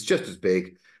 convertible. It's just as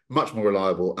big, much more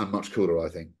reliable, and much cooler, I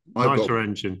think. Nicer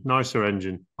engine.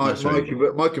 My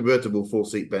convertible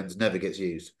 4-seat Benz never gets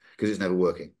used because it's never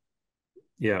working.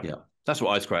 Yeah. That's what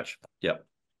I scratch. Yeah.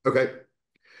 Okay.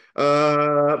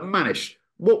 Manish,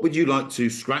 what would you like to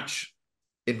scratch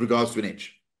in regards to an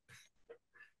itch?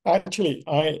 Actually,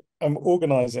 I am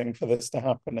organising for this to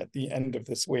happen at the end of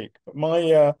this week. But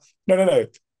my no.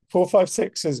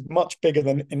 456 is much bigger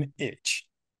than an itch.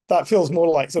 That feels more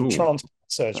like sort of transplant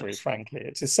surgery, frankly.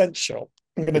 It's essential.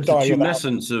 I'm going to die It's a without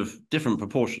tumescence of different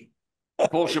proportion.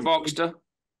 Porsche Boxster,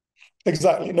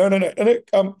 exactly. No. And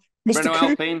Mr. Renault Cooper,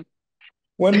 Alpine.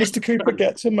 when Mr. Cooper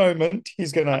gets a moment,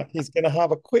 he's gonna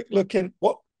have a quick look in.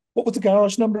 What was the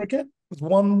garage number again? It was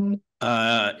one.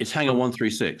 It's hangar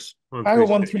 136. Hangar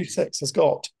 136 has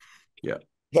got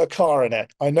the car in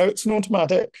it. I know it's an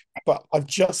automatic, but I've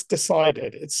just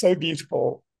decided it's so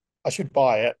beautiful, I should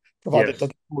buy it, provided it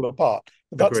doesn't fall apart.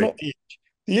 But that's not the itch.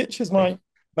 The itch is my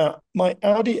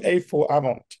Audi A4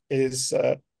 Avant is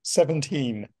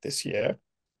 17 this year.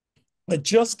 I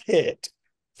just hit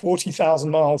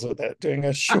 40,000 miles with it doing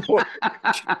a short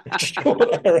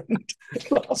errand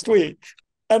last week.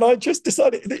 And I just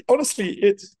decided,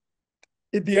 honestly,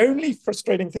 the only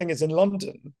frustrating thing is in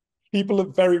London, people are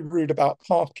very rude about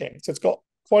parking. So it's got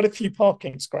quite a few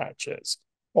parking scratches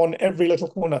on every little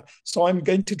corner. So I'm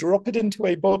going to drop it into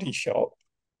a body shop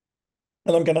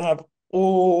and I'm going to have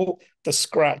all the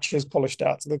scratches polished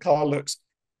out. So the car looks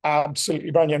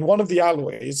absolutely brand new. And one of the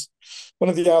alloys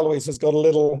has got a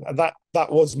little, and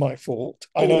that was my fault.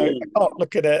 I know, I can't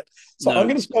look at it. So I'm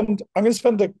going to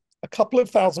spend a couple of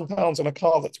 £1,000s on a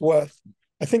car that's worth,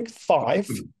 I think, 5,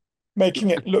 making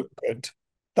it look good.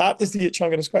 That is the itch I'm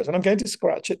going to scratch, and I'm going to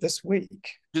scratch it this week.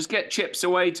 Just get Chips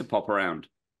Away to pop around.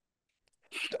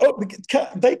 Oh,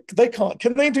 they can't.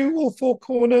 Can they do all 4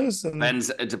 corners?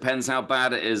 It depends how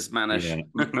bad it is, Manish. Yeah.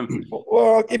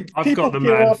 Well, I've got the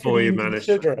man for you, Manish.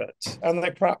 Considerate, and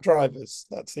they're crap drivers.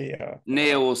 That's the.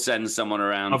 Neil will send someone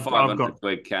around 500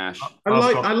 quid cash.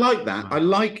 I like that. I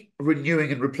like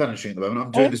renewing and replenishing at the moment.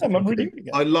 I'm doing this. I'm renewing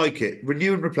it. I like it.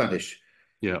 Renew and replenish.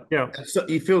 Yeah. So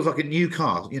it feels like a new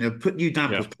car. Put new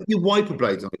dampers, put new wiper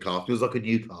blades on the car. Feels like a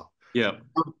new car. Yeah.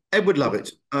 Edward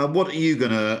Lovett, what are you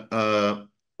gonna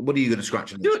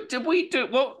scratch? What did we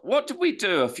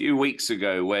do a few weeks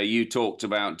ago where you talked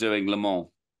about doing Le Mans?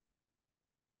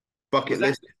 Bucket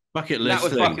list. Bucket list.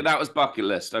 That was bucket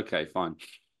list. Okay, fine.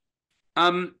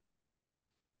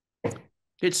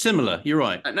 It's similar. You're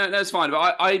right. No, that's fine.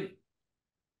 But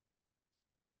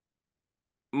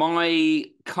my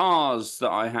cars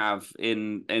that I have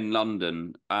in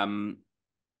London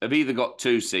have either got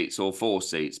 2 seats or 4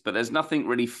 seats, but there's nothing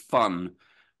really fun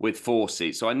with 4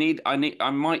 seats. So I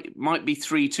might be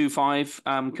 325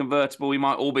 convertible. We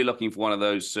might all be looking for one of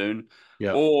those soon.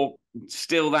 Yeah. Or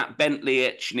still that Bentley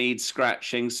itch needs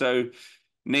scratching. So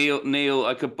Neil,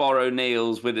 I could borrow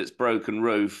Neil's with its broken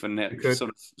roof and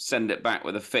sort of send it back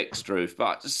with a fixed roof.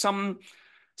 But some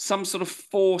sort of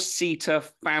 4-seater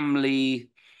family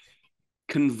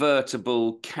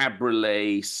convertible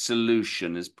cabriolet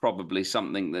solution is probably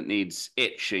something that needs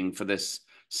itching for this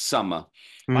summer.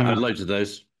 I've had loads of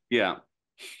those. Yeah,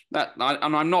 and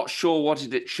I'm not sure what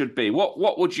it should be.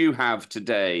 What would you have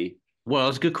today? Well,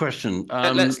 that's a good question.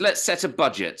 Let's set a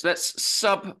budget. Let's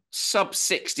sub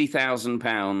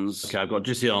 £60,000. Okay, I've got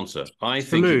just the answer. I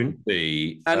think it would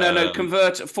be no,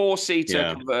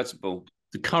 4-seater convertible.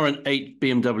 The current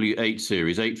BMW 8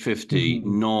 Series, 850,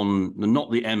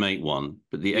 not the M8 one,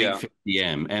 but the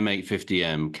 850M,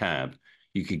 M850M cab,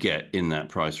 you could get in that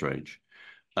price range.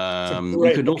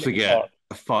 You could also get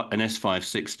an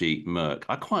S560 Merc.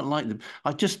 I quite like them.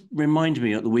 It just reminded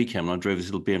me at the weekend when I drove this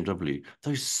little BMW,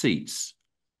 those seats,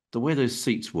 the way those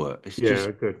seats work. It's just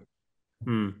good.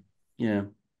 Yeah.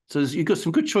 So you've got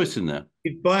some good choice in there.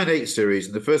 You'd buy an 8 Series,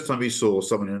 and the first time you saw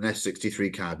someone in an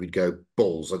S63 cab, you'd go,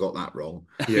 balls, I got that wrong.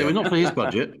 Yeah, but not for his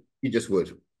budget. You just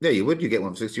would. Yeah, you would. You get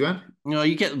one for 60 grand. No,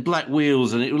 you get the black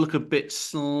wheels, and it would look a bit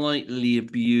slightly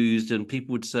abused, and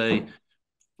people would say,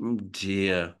 oh,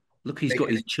 dear. Look, he's got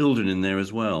his children in there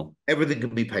as well. Everything can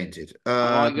be painted.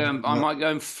 I might go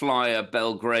and fly a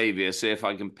Belgravia, see if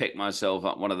I can pick myself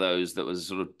up one of those that was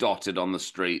sort of dotted on the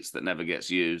streets that never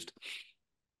gets used.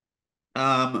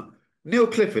 Neil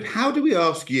Clifford, how do we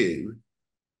ask you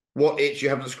what itch you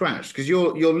haven't scratched? Because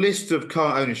your list of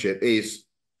car ownership is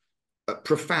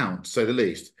profound, to say the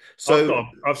least. So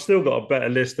I've still got a better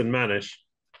list than Manish.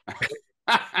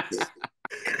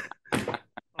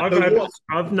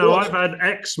 I've had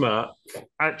eczema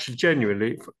actually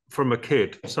genuinely from a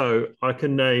kid. So I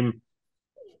can name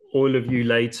oil of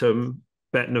ulatum,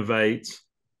 Betnovate,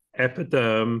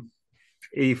 Epiderm,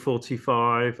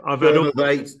 E45.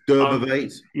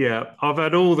 Dermavate. I've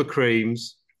had all the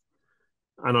creams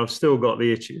and I've still got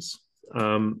the itches.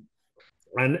 And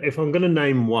if I'm going to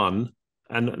name one,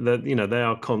 and they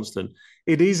are constant,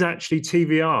 it is actually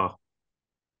TVR.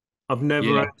 I've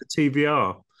never had the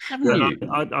TVR. Haven't you?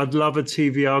 I'd love a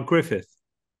TVR Griffith.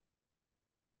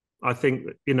 I think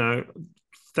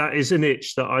that is an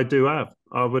itch that I do have.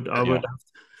 I would have.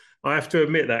 I have to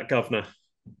admit that, Governor.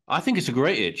 I think it's a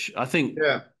great itch. I think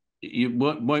you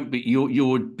won't be. You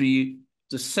would be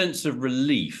the sense of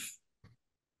relief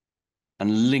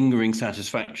and lingering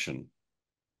satisfaction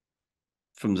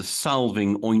from the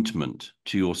salving ointment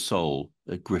to your soul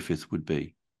that Griffith would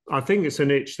be. I think it's an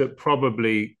itch that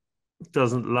probably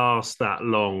doesn't last that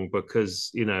long because,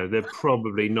 you know, they're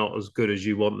probably not as good as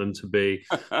you want them to be.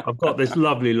 I've got this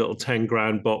lovely little 10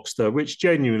 grand Boxster, which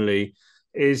genuinely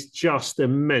is just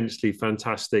immensely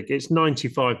fantastic. It's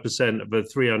 95% of a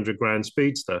 300 grand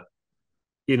Speedster.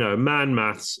 You know, man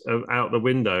maths out the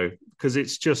window because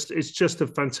it's just a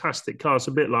fantastic car. It's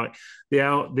a bit like the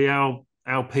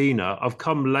Alpina. I've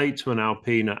come late to an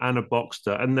Alpina and a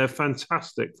Boxster, and they're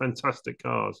fantastic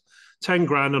cars. 10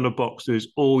 grand on a Boxster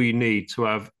is all you need to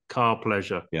have car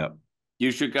pleasure. Yeah.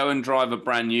 You should go and drive a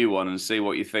brand new one and see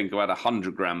what you think about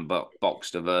 100 grand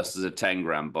Boxster versus a 10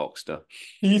 grand Boxster.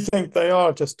 You think they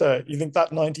are just, you think that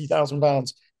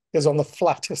 £90,000 is on the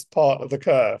flattest part of the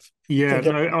curve? Yeah,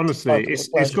 no, honestly,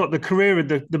 it's got the Carrera,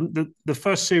 the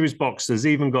first series Boxster's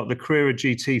even got the Carrera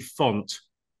GT font.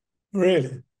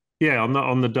 Really? Yeah,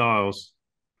 on the dials.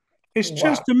 It's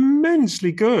just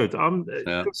immensely good.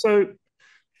 So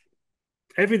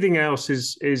everything else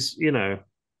is you know,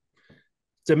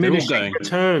 diminishing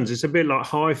returns. It's a bit like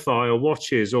hi-fi or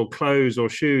watches or clothes or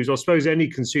shoes, or I suppose any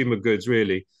consumer goods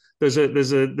really. There's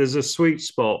a sweet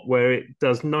spot where it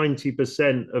does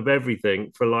 90% of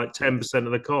everything for like 10%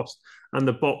 of the cost, and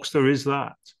the Boxster is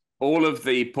that. All of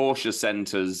the Porsche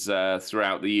centres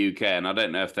throughout the UK, and I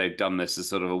don't know if they've done this as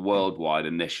sort of a worldwide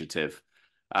initiative,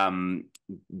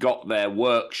 got their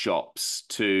workshops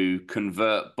to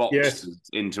convert Boxsters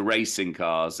into racing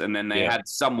cars, and then they had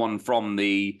someone from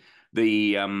the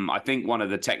I think one of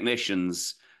the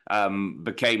technicians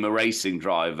became a racing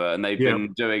driver, and they've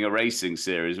been doing a racing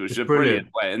series, which is a brilliant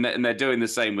way, and they're doing the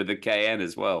same with the KN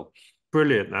as well.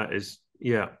 Brilliant, that is.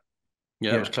 It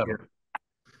was clever.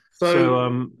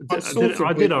 So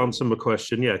I did answer my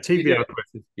question. Yeah, TBR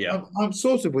question. Yeah, I'm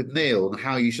sort of with Neil on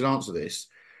how you should answer this.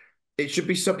 It should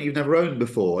be something you've never owned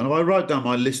before. And if I write down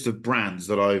my list of brands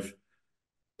that I've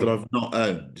not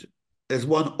owned, there's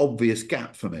one obvious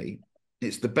gap for me.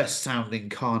 It's the best sounding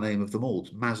car name of them all.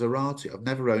 It's Maserati. I've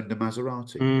never owned a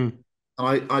Maserati.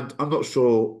 And I'm not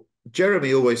sure.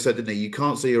 Jeremy always said, didn't he, you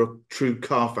can't say you're a true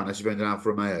car fan unless you've owned an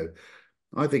Alfa Romeo.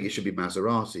 I think it should be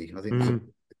Maserati. I think it's the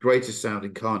greatest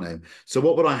sounding car name. So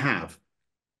what would I have?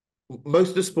 Most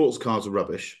of the sports cars are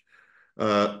rubbish.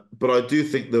 But I do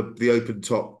think the open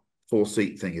top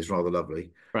 4-seat thing is rather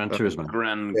lovely. Gran Turismo.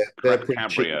 Gran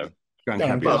Cabrio,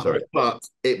 sorry. But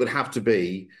it would have to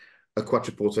be a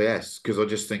Quattroporte S, because I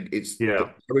just think it's the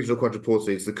original Quattroporte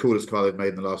is the coolest car they've made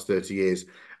in the last 30 years.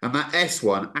 And that S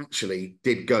one actually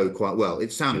did go quite well.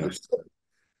 It sounded absurd,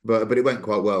 but it went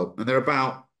quite well. And they're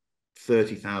about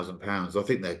 £30,000. I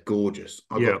think they're gorgeous.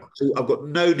 I've got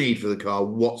no need for the car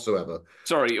whatsoever.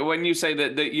 Sorry, when you say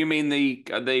that you mean the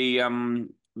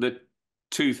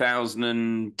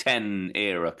 2010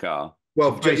 era car?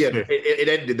 Well, it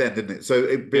ended then, didn't it? So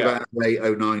it'd be about an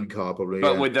 0809 car, probably.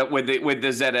 But with the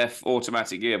ZF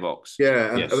automatic gearbox.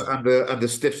 Yeah, and the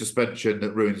stiff suspension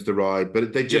that ruins the ride.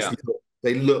 But they just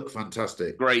look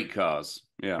fantastic. Great cars.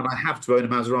 Yeah. And I have to own a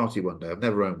Maserati one day. I've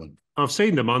never owned one. I've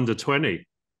seen them under 20.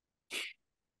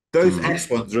 Those S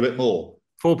ones are a bit more.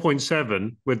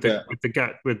 4.7 with the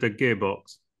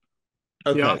gearbox.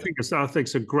 Okay. Yeah, I think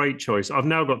it's a great choice. I've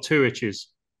now got 2 itches.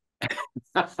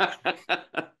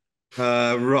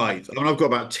 Right. I mean, I've got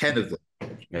about 10 of them.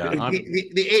 Yeah,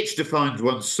 the itch defines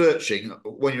one searching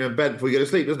when you're in bed before you go to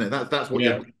sleep, doesn't it? That's what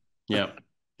you're... Yeah.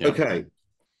 Okay.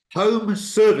 Home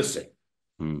servicing.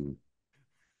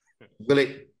 Will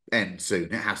it end soon?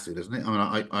 It has to, doesn't it?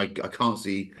 I mean, I can't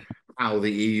see how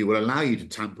the EU will allow you to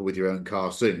tamper with your own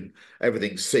car soon.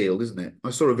 Everything's sealed, isn't it?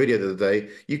 I saw a video the other day.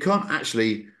 You can't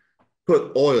actually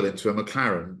put oil into a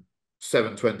McLaren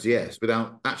 720S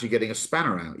without actually getting a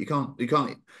spanner out. You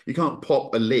can't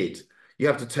pop a lid. You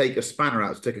have to take a spanner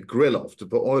out to take a grill off to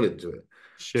put oil into it.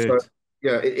 Shit. So,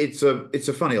 yeah, it's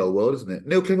a funny old world, isn't it?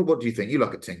 Neil Clifford, what do you think? You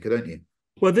like a tinker, don't you?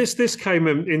 Well, this came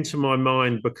into my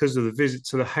mind because of the visit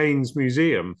to the Haynes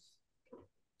Museum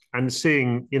and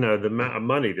seeing, the amount of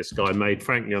money this guy made,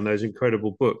 frankly, on those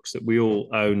incredible books that we all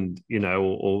owned,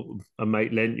 or a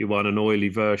mate lent you one, an oily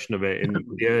version of it in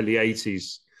the early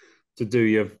 80s to do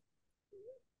your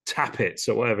tappets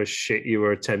or whatever shit you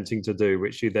were attempting to do,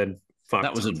 which you then fucked.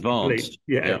 That was advanced.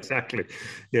 Yeah, exactly.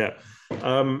 Yeah.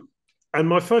 And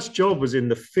my first job was in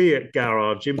the Fiat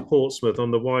garage in Portsmouth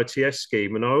on the YTS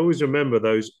scheme. And I always remember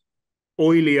those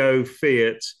Oilio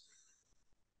Fiat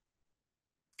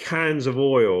cans of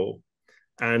oil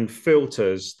and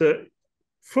filters that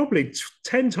probably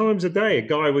 10 times a day, a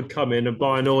guy would come in and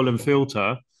buy an oil and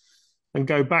filter and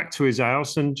go back to his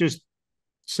house and just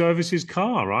service his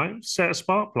car, right? Set of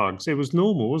spark plugs. It was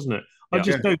normal, wasn't it? Yeah.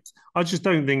 I just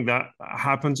don't think that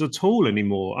happens at all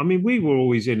anymore. I mean, we were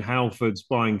always in Halfords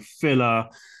buying filler,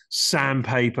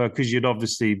 sandpaper, because you'd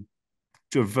obviously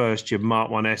reversed your Mark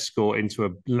 1 Escort into a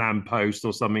lamppost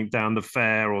or something down the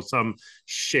fair or some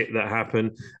shit that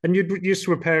happened, and you'd just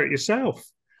repair it yourself.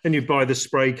 And you'd buy the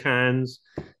spray cans.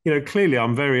 You know, clearly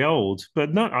I'm very old,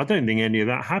 but no, I don't think any of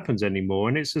that happens anymore.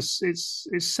 And it's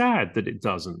sad that it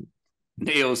doesn't.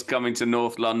 Neil's coming to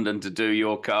North London to do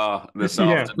your car this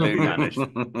Yeah. afternoon,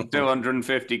 Manish.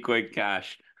 250 quid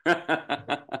cash.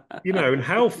 You know, in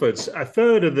Halfords, a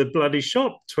third of the bloody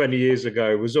shop 20 years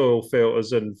ago was oil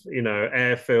filters and, you know,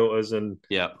 air filters. And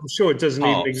I'm sure it doesn't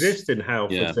even exist in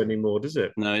Halfords anymore, does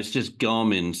it? No, it's just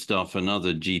Garmin stuff and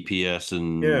other GPS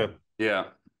and... Yeah.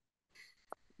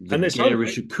 The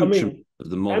garish accoutrement of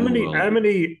the modern world. How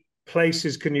many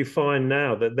places can you find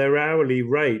now that their hourly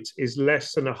rate is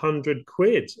less than 100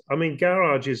 quid? I mean,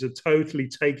 garages are totally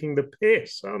taking the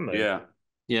piss, aren't they? Yeah.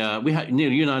 Yeah, we had,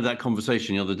 Neil, you and I had that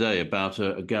conversation the other day about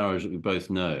a garage that we both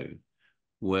know,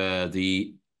 where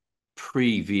the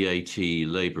pre-VAT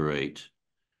labour rate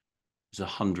is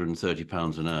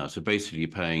 £130 an hour. So basically you're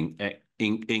paying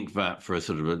ink VAT for a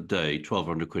sort of a day,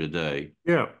 1,200 quid a day.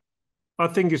 Yeah, I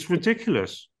think it's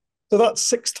ridiculous. So that's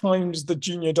 6 times the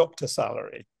junior doctor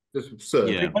salary. That's absurd.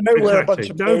 I know we're a bunch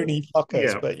of bony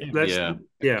fuckers, but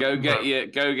go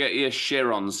get your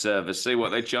Chiron service. See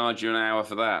what they charge you an hour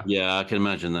for that. Yeah, I can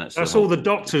imagine that. That's all the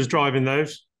doctors driving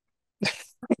those.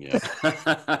 Yeah.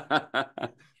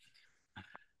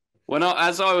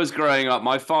 As I was growing up,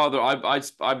 my father, I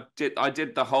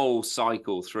did the whole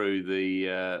cycle through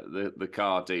the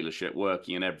car dealership,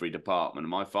 working in every department.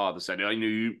 My father said, "I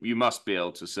knew you must be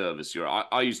able to service your."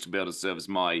 I used to be able to service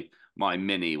my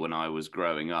Mini when I was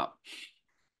growing up,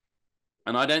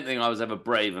 and I don't think I was ever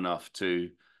brave enough to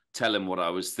tell him what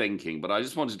I was thinking. But I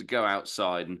just wanted to go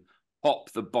outside and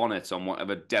pop the bonnet on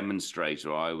whatever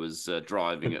demonstrator I was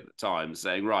driving at the time,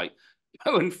 saying, "Right,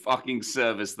 go and fucking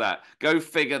service that. Go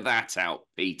figure that out,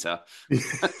 Peter."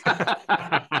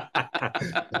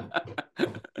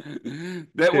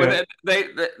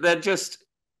 They're just...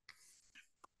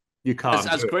 You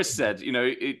can't. As Chris said, you know,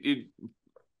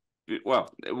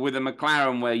 well, with a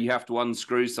McLaren where you have to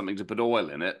unscrew something to put oil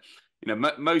in it, you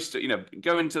know,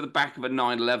 go into the back of a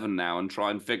 911 now and try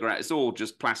and figure out, it's all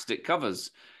just plastic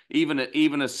covers. Even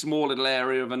a small little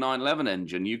area of a 911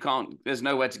 engine, there's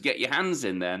nowhere to get your hands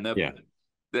in there.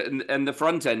 And the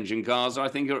front engine cars, I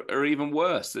think, are even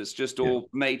worse. It's just all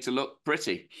made to look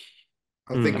pretty.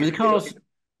 I think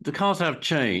the cars have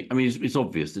changed. I mean, it's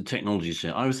obvious the technology's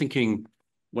changed. I was thinking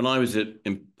when I was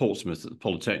in Portsmouth at the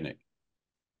Polytechnic,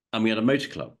 and we had a motor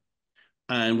club,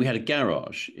 and we had a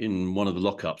garage in one of the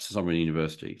lockups somewhere in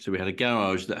university. So we had a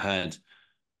garage that had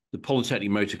the Polytechnic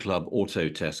Motor Club auto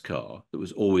test car that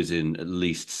was always in at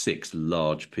least 6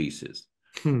 large pieces.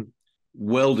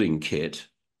 Welding kit,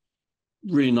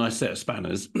 really nice set of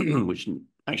spanners, which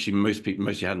actually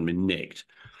mostly hadn't been nicked.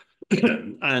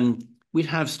 And we'd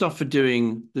have stuff for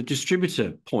doing the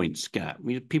distributor points gap.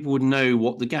 People would know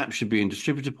what the gap should be in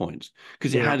distributor points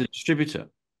because it had a distributor.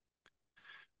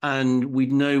 And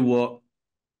we'd know what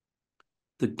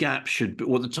the gap should be,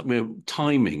 what the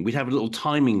timing. We'd have a little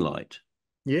timing light.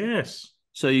 Yes.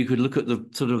 So you could look at the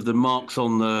sort of the marks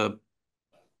on the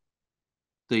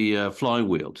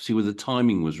flywheel to see whether the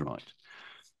timing was right.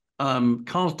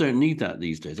 Cars don't need that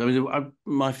these days. I mean,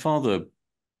 my father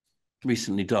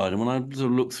recently died, and when I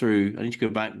sort of looked through, I need to go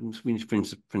back. We need to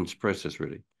finish the process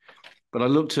really. But I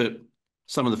looked at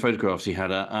some of the photographs he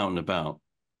had out and about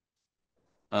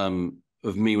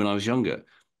of me when I was younger,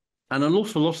 and an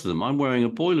awful lot of them, I'm wearing a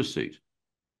boiler suit.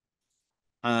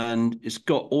 And it's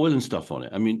got oil and stuff on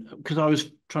it. I mean, because I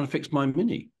was trying to fix my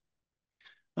Mini.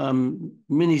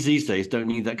 Minis these days don't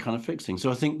need that kind of fixing.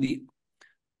 So I think the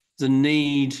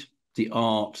need, the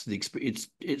art, the experience,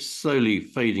 it's slowly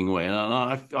fading away. And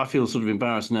I feel sort of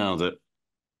embarrassed now that,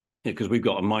 because we've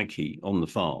got a Mikey on the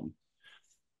farm.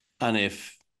 And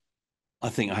if I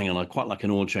think, hang on, I quite like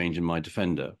an oil change in my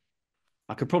Defender,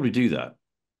 I could probably do that.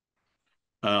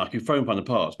 I could phone find the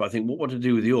parts, but I think what to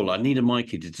do with the oil? I need a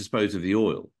Mikey to dispose of the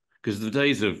oil, because the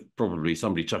days of probably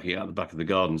somebody chucking it out the back of the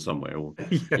garden somewhere. Or,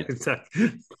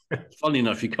 exactly. Funny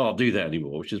enough, you can't do that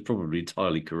anymore, which is probably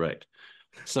entirely correct.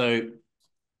 So,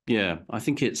 yeah, I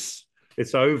think it's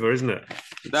over, isn't it?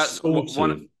 That's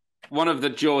one of the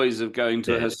joys of going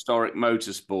to a historic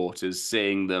motorsport is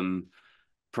seeing them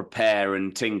prepare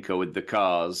and tinker with the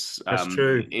cars. That's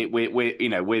true.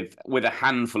 With a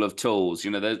handful of tools.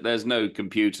 There's no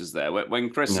computers there. When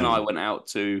Chris and I went out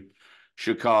to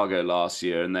Chicago last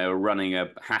year and they were running a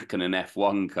Hakkinen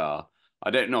F1 car, I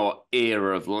don't know what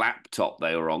era of laptop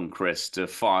they were on, Chris, to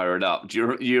fire it up.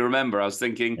 Do you remember? I was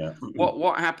thinking,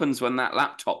 what happens when that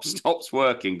laptop stops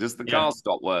working? Does the car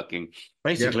stop working?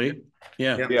 Basically,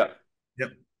 yeah.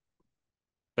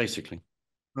 Basically.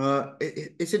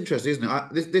 It's interesting, isn't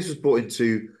it? This was brought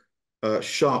into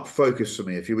sharp focus for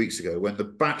me a few weeks ago when the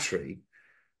battery,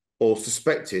 or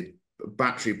suspected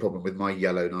battery problem with my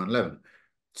yellow 911.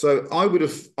 So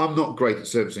I'm not great at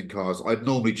servicing cars. I'd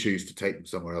normally choose to take them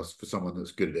somewhere else for someone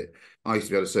that's good at it. I used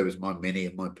to be able to service my Mini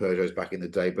and my Peugeots back in the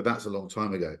day, but that's a long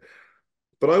time ago.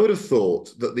 But I would have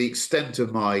thought that the extent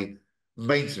of my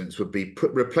maintenance would be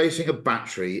replacing a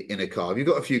battery in a car. If you've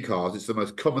got a few cars, it's the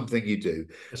most common thing you do.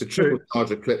 The triple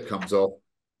charger clip comes off,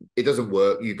 it doesn't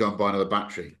work, you go and buy another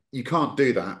battery. You can't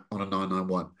do that on a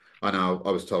 991. I know,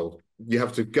 I was told. You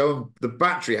have to go and the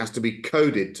battery has to be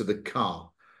coded to the car.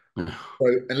 So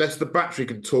unless the battery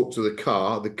can talk to the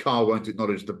car won't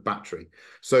acknowledge the battery.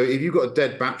 So if you've got a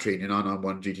dead battery in your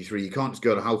 991 GT3, you can't just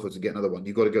go to Halfords and get another one.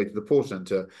 You've got to go to the Porsche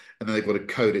Centre and then they've got to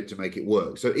code it to make it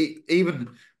work. So even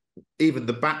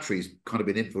the battery's kind of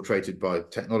been infiltrated by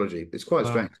technology. It's quite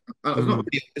strange.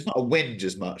 It's not a whinge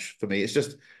as much for me.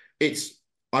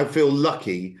 I feel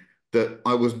lucky that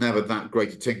I was never that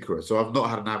great a tinkerer. So I've not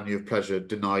had an avenue of pleasure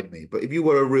denied me. But if you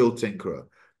were a real tinkerer,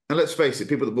 and let's face it,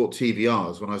 people that bought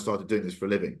TVRs when I started doing this for a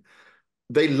living,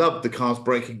 they loved the cars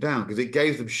breaking down because it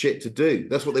gave them shit to do.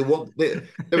 That's what they want. There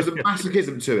was a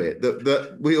masochism to it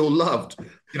that we all loved.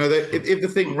 If the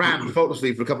thing ran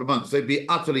faultlessly for a couple of months, they'd be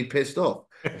utterly pissed off.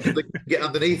 They could get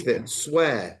underneath it and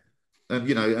swear,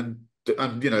 and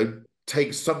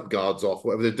take sump guards off,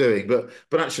 whatever they're doing. But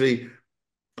actually,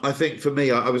 I think for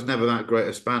me, I was never that great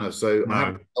a spanner, so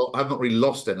no. I've not really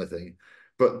lost anything.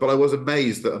 But I was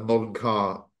amazed that a modern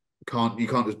car you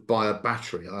can't just buy a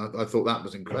battery. I thought that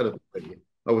was incredible.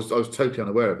 I was totally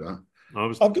unaware of that.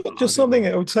 I've got just something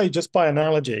I would say, just by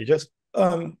analogy, just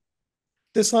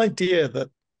this idea that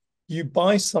you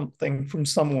buy something from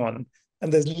someone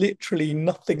and there's literally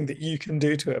nothing that you can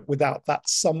do to it without that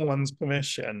someone's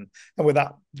permission and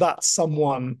without that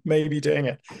someone maybe doing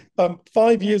it.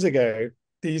 5 years ago,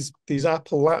 these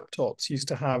Apple laptops used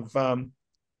to have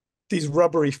these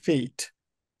rubbery feet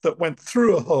that went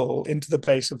through a hole into the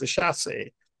base of the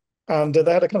chassis, and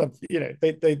they had a kind of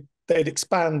they'd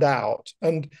expand out,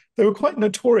 and they were quite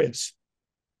notorious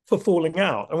for falling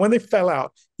out. And when they fell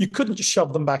out, you couldn't just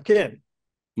shove them back in.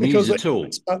 You need a tool.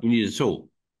 You need a tool.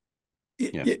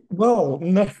 Well,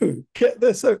 no, get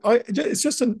this. So it's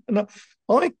just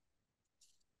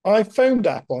I phoned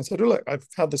Apple and said, look, I've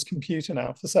had this computer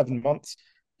now for 7 months.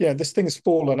 This thing's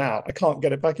fallen out. I can't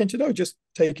get it back in. No, just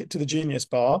take it to the Genius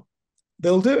Bar.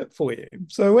 They'll do it for you.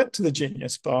 So I went to the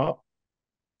Genius Bar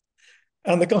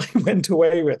and the guy went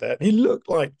away with it. He looked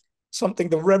like something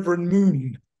the Reverend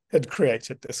Moon had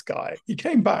created, this guy. He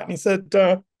came back and he said,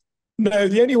 no,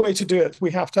 the only way to do it,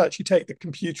 we have to actually take the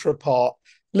computer apart,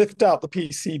 lift out the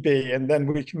PCB, and then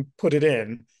we can put it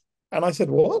in. And I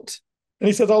said, what? And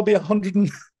he said, I'll be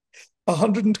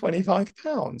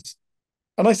 £125.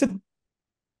 And I said,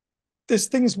 this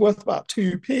thing's worth about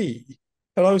 2p.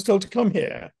 And I was told to come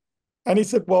here. And he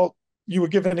said, well, you were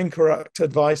given incorrect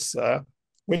advice, sir.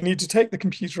 We need to take the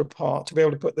computer apart to be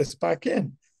able to put this back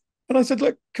in. And I said,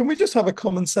 look, can we just have a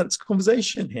common sense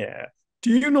conversation here?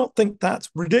 Do you not think that's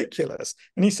ridiculous?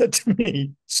 And he said to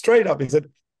me straight up, he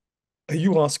said, are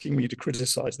you asking me to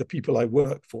criticize the people I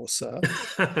work for, sir?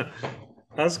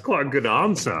 That's quite a good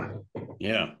answer.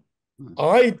 Yeah.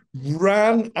 I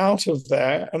ran out of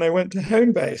there and I went to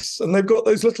Homebase, and they've got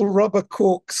those little rubber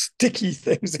cork sticky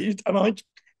things. And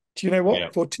do you know what? Yeah.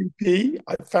 For 2p,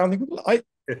 I found them. I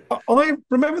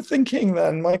remember thinking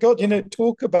then, my God,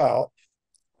 talk about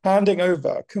handing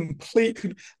over complete.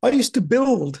 I used to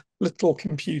build little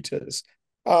computers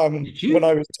when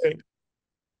I was doing.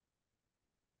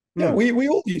 Yeah, we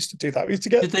all used to do that. We used to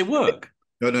get. Did they work?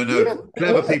 No. Yeah,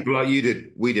 clever people like you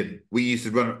did. We didn't. We used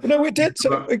to run. No, we did.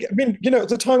 So, I mean, at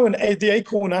the time when the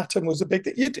Acorn Atom was a big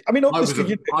thing.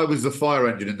 Obviously, I was the fire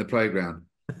engine in the playground.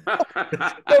 No,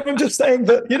 I'm just saying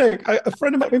that, a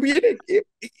friend of mine,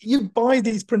 you buy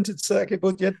these printed circuit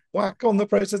boards, you'd whack on the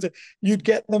processor, you'd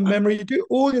get the memory, you do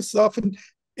all your stuff, and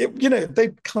they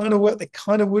kind of work, they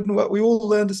kind of wouldn't work. We all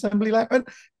learned assembly language.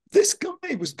 This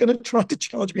guy was going to try to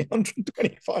charge me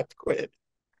 125 quid.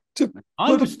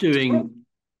 I was doing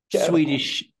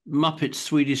Muppet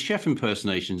Swedish chef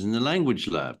impersonations in the language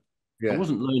lab. Yeah. I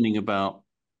wasn't learning about.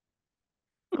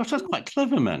 Gosh, that's quite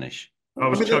clever, Manish. I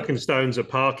was chucking stones at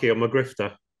Parky on my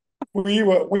grifter. We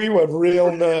were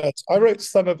real nerds. I wrote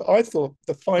I thought,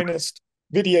 the finest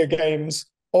video games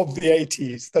of the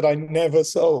 80s that I never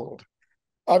sold.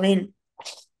 I mean,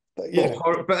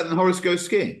 better than Horace Goes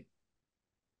Skiing?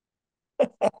 a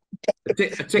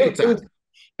ticket tag.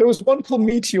 There was one called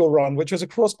Meteor Run, which was a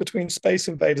cross between Space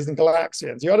Invaders and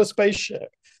Galaxians. You had a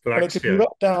spaceship, and it could move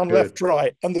up, down, left,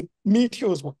 right, and the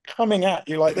meteors were coming at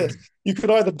you like this. You could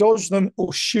either dodge them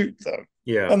or shoot them.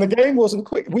 Yeah. And the game wasn't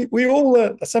quick. We all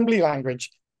learned assembly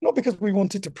language, not because we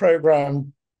wanted to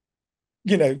program,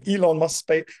 Elon Musk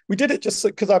space. We did it just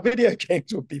because our video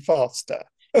games would be faster.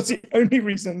 That's the only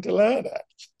reason to learn it.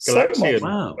 Galaxian,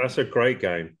 wow. That's a great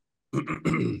game.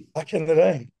 Back in the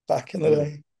day.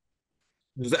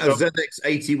 Was that a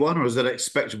ZX81 or a ZX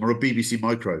Spectrum or a BBC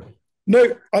Micro?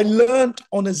 No, I learned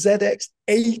on a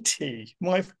ZX80.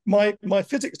 My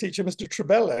physics teacher, Mr.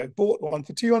 Trebello, bought one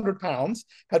for £200,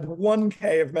 had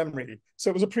 1K of memory. So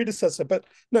it was a predecessor, but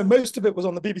no, most of it was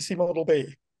on the BBC Model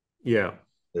B. Yeah.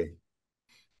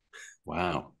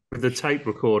 Wow. With the tape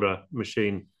recorder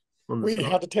machine. We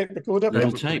had a tape recorder.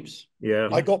 Little tapes. Yeah.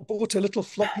 I bought a little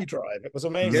floppy drive. It was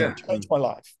amazing. It changed my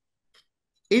life.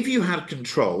 If you had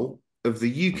control of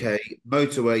the UK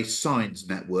motorway signs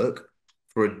network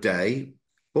for a day,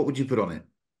 what would you put on it?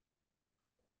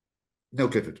 No,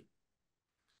 Clifford.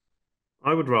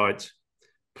 I would write,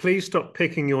 please stop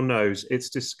picking your nose. It's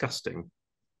disgusting.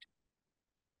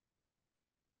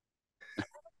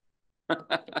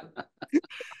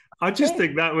 I just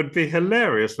think that would be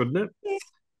hilarious, wouldn't it?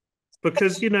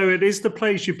 Because, it is the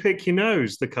place you pick your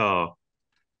nose, the car.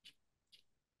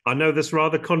 I know that's a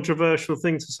rather controversial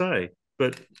thing to say,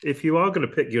 but if you are going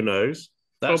to pick your nose,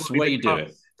 that's the way you do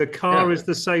it. The car is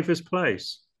the safest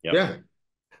place. Yep. Yeah.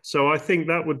 So I think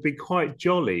that would be quite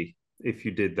jolly if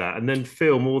you did that and then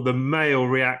film all the male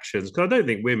reactions. Because I don't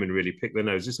think women really pick their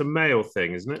nose. It's a male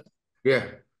thing, isn't it? Yeah.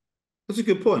 That's a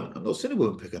good point. I've not seen a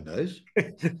woman pick her nose.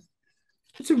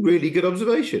 It's a really good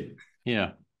observation.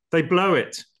 Yeah. They blow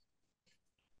it.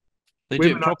 They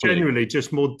Women are generally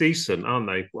just more decent, aren't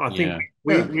they? I think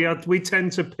we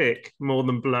tend to pick more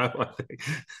than blow, I think.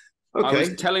 Okay. I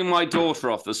was telling my daughter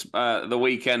off the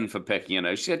weekend for picking a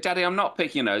nose. She said, Daddy, I'm not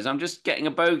picking a nose. I'm just getting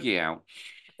a bogey out.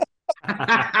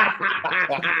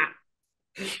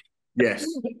 Yes.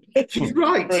 She's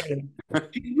right.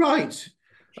 She's right.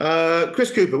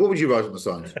 Chris Cooper, what would you write on the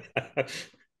signs?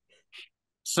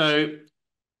 So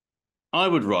I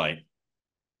would write,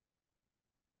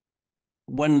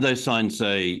 when those signs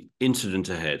say incident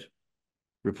ahead,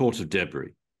 report of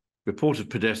debris, report of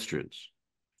pedestrians,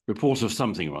 report of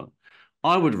something or other,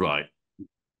 I would write,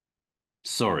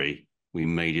 sorry, we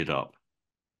made it up.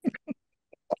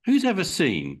 Who's ever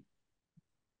seen,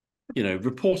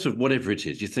 report of whatever it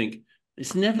is? You think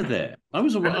it's never there. I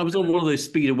was on one of those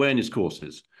speed awareness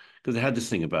courses because they had this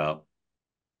thing about,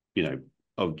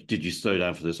 oh, did you slow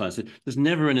down for this? I said, there's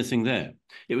never anything there.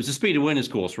 It was a speed awareness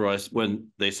course where when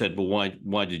they said, well,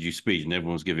 why did you speed? And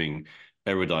everyone was giving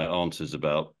erudite answers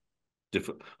about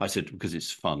different. I said, because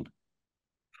it's fun.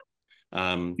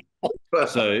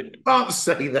 So can't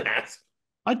say that.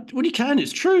 Well, you can.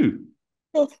 It's true.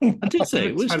 I did say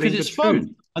it was because it's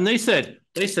fun. And they said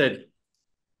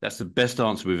that's the best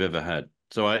answer we've ever had.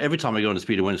 So every time I go on a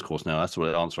speed awareness course now, that's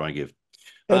what answer I give.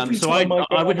 So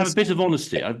I would have a bit of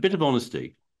honesty.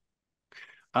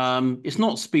 It's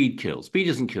not speed kill. Speed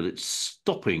doesn't kill. It's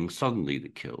stopping suddenly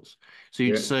that kills. So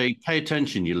you'd say, pay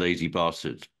attention, you lazy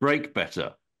bastards. Brake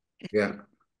better. Yeah.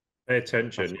 Pay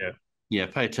attention, yeah. Yeah,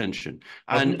 pay attention.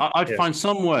 And I'd find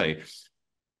some way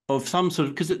of some sort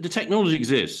of, because the technology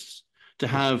exists to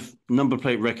have number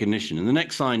plate recognition. And the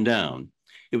next sign down,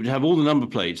 it would have all the number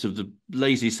plates of the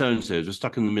lazy so-and-sos were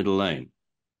stuck in the middle lane.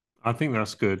 I think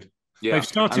that's good. Yeah. They've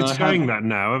started saying that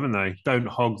now, haven't they? Don't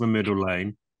hog the middle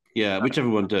lane. Yeah, which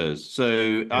everyone does.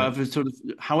 So I've sort of,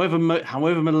 however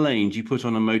many lanes you put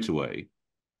on a motorway,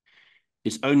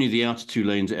 it's only the outer two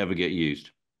lanes that ever get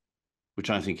used, which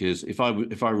I think is, if I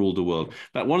ruled the world.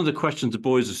 But one of the questions the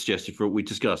boys have suggested for what we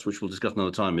discussed, which we'll discuss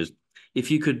another time, is if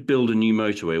you could build a new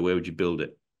motorway, where would you build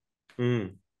it?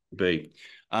 So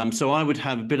I would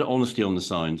have a bit of honesty on the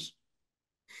signs.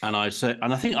 And I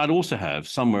think I'd also have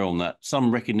somewhere on that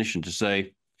some recognition to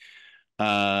say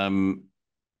that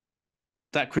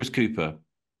Chris Cooper,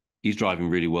 he's driving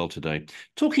really well today.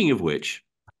 Talking of which,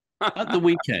 the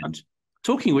weekend,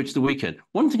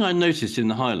 one thing I noticed in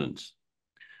the Highlands,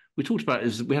 we talked about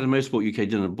is we had a Motorsport UK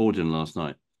dinner, board dinner last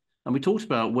night, and we talked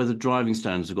about whether driving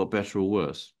standards have got better or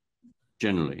worse,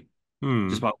 generally,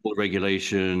 just about all the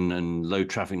regulation and low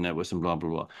traffic networks and blah, blah,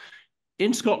 blah.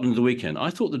 In Scotland the weekend,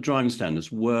 I thought the driving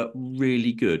standards were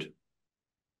really good.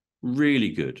 Really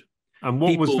good. And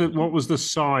what was the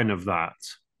sign of that?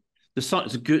 The sign,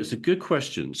 it's a good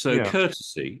question. So Yeah.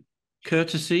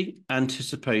 courtesy,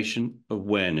 anticipation,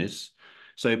 awareness.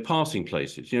 So passing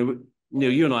places.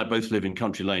 Neil, you and I both live in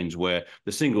country lanes where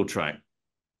the single track,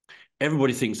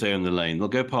 everybody thinks they own the lane. They'll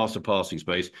go past a passing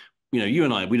space. You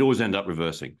and I, we'd always end up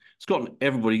reversing. Scotland,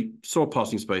 everybody saw a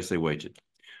passing space, they waited.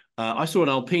 I saw an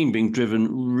Alpine being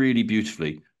driven really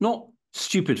beautifully, not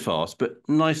stupid fast, but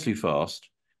nicely fast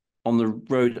on the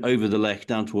road over the Lech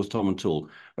down towards Tom and Tool.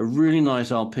 A really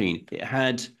nice Alpine.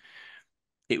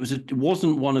 It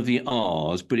wasn't one of the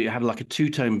R's, but it had like a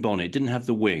two-tone bonnet. It didn't have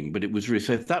the wing, but it was really.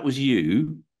 So if that was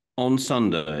you on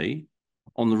Sunday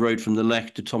on the road from the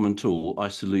Lech to Tom and Tool, I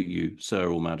salute you, sir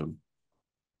or madam.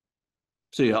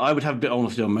 So yeah, I would have a bit of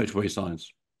honesty on motorway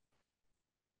signs.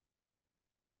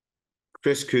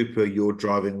 Chris Cooper, you're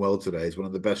driving well today is one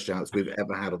of the best shouts we've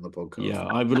ever had on the podcast. Yeah,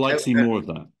 I would like to see more of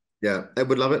that. Yeah,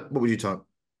 Edward Lovett, what would you type?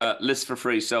 List for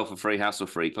free, sell for free, hassle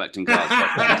free, collecting cars.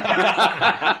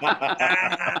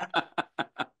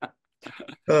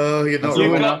 Oh, you're not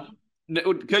wrong.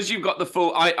 Because you've got the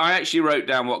full. I actually wrote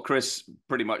down what Chris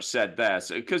pretty much said there.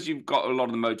 So because you've got a lot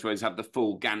of the motorways have the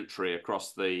full gantry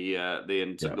across the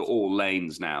all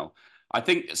lanes now. I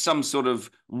think some sort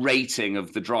of rating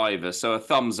of the driver. So a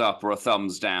thumbs up or a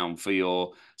thumbs down for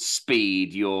your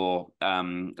speed, your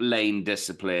lane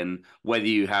discipline, whether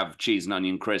you have cheese and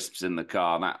onion crisps in the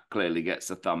car, that clearly gets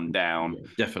a thumb down.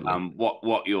 Yeah, definitely.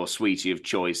 What your sweetie of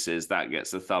choice is, that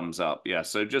gets a thumbs up. Yeah.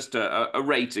 So just a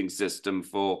rating system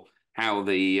for how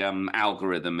the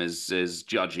algorithm is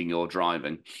judging your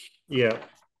driving. Yeah.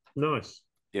 Nice.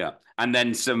 Yeah. And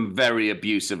then some very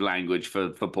abusive language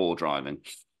for poor driving.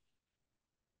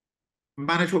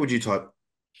 Manish, what would you type?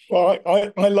 Well,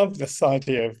 I love this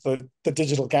idea of the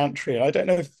digital gantry. I don't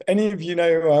know if any of you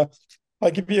know, I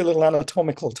give you a little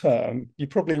anatomical term. You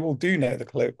probably all do know the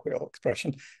colloquial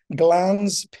expression.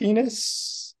 Glans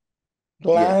penis.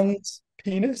 Glans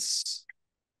penis.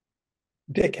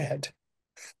 Dickhead.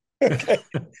 Okay.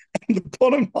 And the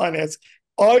bottom line is,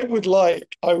 I would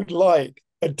like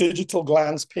a digital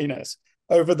glans penis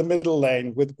over the middle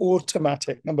lane with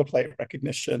automatic number plate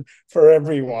recognition for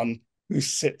everyone who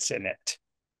sits in it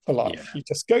for life. Yeah. You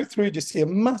just go through, you see a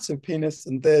massive penis,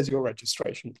 and there's your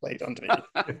registration plate underneath.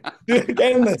 Do it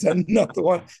again, there's another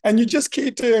one. And you just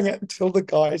keep doing it until the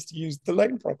guys use the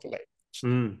lane properly.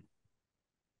 Mm.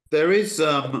 There is,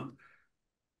 I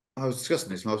was discussing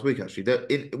this last week, actually.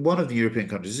 In one of the European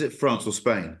countries, is it France or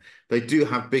Spain? They do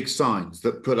have big signs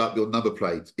that put up your number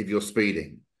plate if you're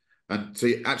speeding. And so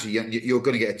actually, you're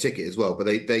going to get a ticket as well. But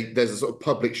there's a sort of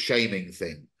public shaming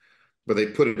thing where they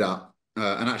put it up.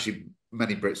 And actually,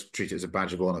 many Brits treat it as a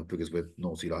badge of honour because we're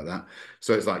naughty like that.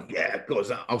 So it's like, yeah, of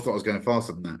course, I thought I was going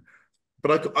faster than that.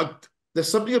 But there's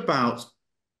something about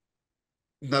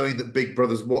knowing that Big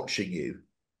Brother's watching you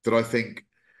that I think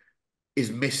is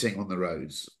missing on the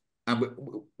roads. And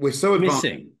we're so advanced.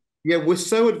 Missing? Yeah, we're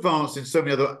so advanced in so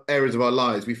many other areas of our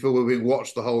lives. We feel we're being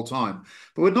watched the whole time.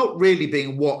 But we're not really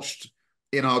being watched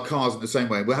in our cars in the same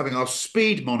way. We're having our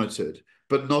speed monitored,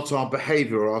 but not our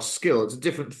behaviour or our skill. It's a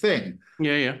different thing.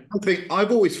 Yeah. I think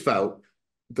I've always felt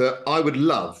that I would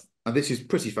love, and this is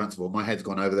pretty fanciful, my head's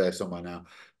gone over there somewhere now.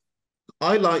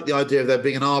 I like the idea of there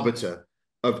being an arbiter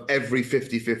of every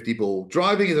 50-50 ball.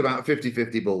 Driving is about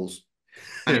 50-50 balls.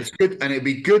 And it's good, and it'd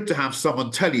be good to have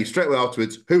someone tell you straight away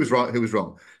afterwards who was right, who was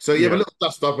wrong. So you have a little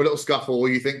dust up, a little scuffle,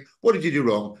 where you think, what did you do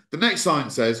wrong? The next sign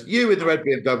says, you in the red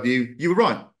BMW, you were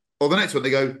right. Or the next one, they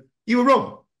go, you were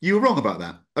wrong. You were wrong about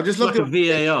that. I just love like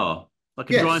a VAR, like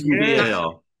a driving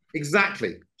VAR.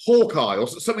 Exactly. Hawkeye or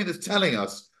something that's telling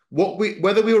us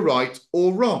whether we were right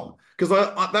or wrong. Because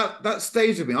that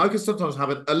stays with me. I can sometimes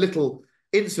have a little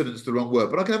incident's the wrong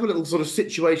word, but I can have a little sort of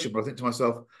situation where I think to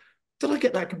myself, did I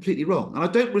get that completely wrong? And I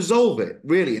don't resolve it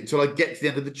really until I get to the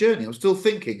end of the journey. I'm still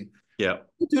thinking, did I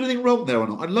do anything wrong there or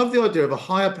not? I love the idea of a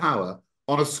higher power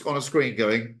on a screen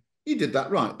going, you did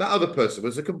that right. That other person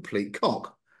was a complete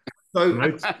cock. So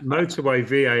motorway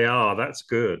VAR, that's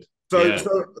good. And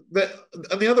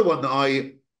the other one that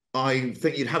I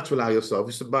think you'd have to allow yourself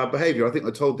is some bad behaviour. I think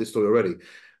I told this story already.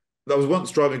 I was once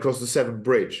driving across the Severn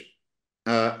Bridge,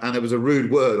 and there was a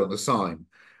rude word on the sign,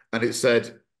 and it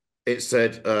said,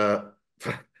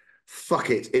 "Fuck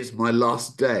it, it's my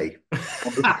last day."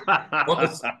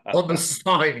 on the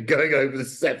sign going over the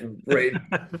Severn Bridge.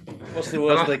 What's the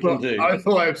worst they can do? I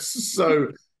thought it was so,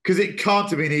 because it can't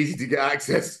have been easy to get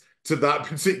access to that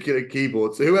particular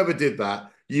keyboard. So whoever did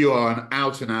that, you are an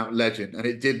out-and-out legend. And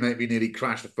it did make me nearly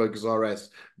crash the Focus RS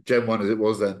Gen 1 as it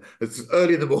was then. It's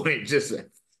early in the morning, it just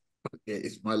said,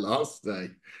 it's my last day.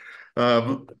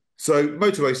 So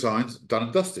motorway signs done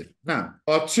and dusted. Now,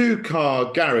 our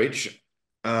two-car garage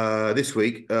this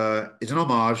week is an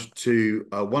homage to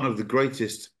one of the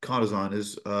greatest car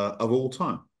designers of all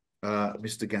time,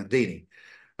 Mr. Gandini,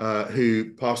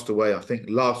 who passed away, I think,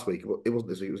 last week. It wasn't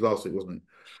this week, it was last week, wasn't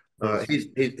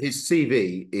it? His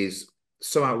CV is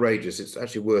so outrageous, it's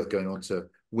actually worth going on to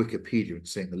Wikipedia and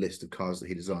seeing the list of cars that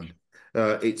he designed.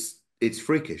 It's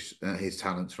freakish, his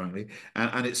talents, frankly,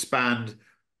 and it spanned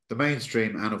the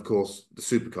mainstream and, of course, the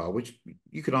supercar, which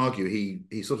you could argue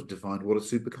he sort of defined what a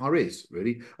supercar is,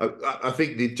 really. I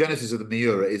think the genesis of the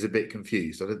Miura is a bit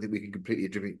confused. I don't think we can completely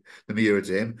attribute the Miura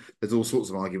to him. There's all sorts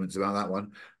of arguments about that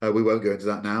one. We won't go into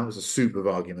that now. There's a soup of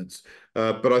arguments.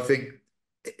 But I think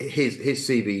his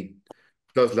CV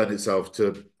does lend itself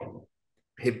to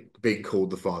him being called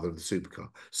the father of the supercar.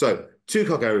 So,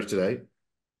 two-car garage today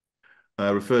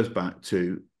refers back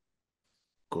to,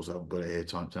 of course, I haven't got it here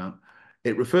typed out.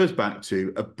 It refers back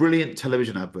to a brilliant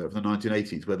television advert from the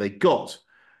 1980s where they got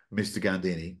Mr.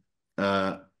 Gandini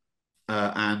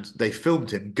and they filmed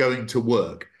him going to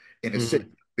work in a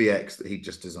BX that he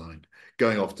just designed,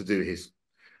 going off to do his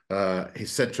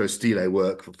Centro Stile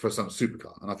work for some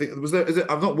supercar. And I think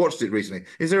I've not watched it recently.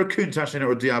 Is there a Countach in it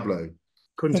or a Diablo?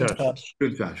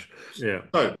 Countach. Yeah.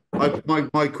 So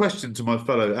my question to my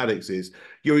fellow addicts is: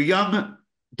 you're a young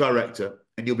director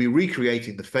and you'll be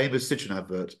recreating the famous Citroen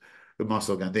advert with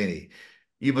Marcel Gandini.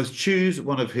 You must choose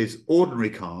one of his ordinary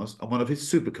cars and one of his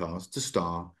supercars to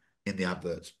star in the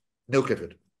advert. Neil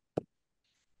Clifford.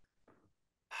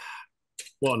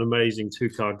 What an amazing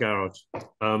two-car garage.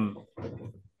 My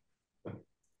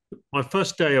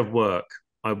first day of work,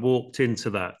 I walked into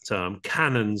that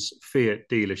Cannon's Fiat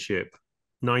dealership,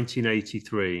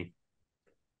 1983,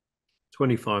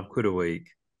 25 quid a week,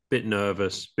 bit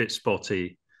nervous, bit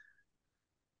spotty,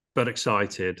 but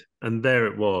excited. And there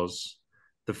it was,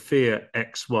 the Fiat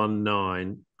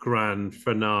X19 grand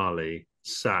finale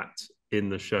sat in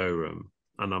the showroom.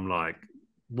 And I'm like,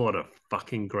 what a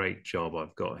fucking great job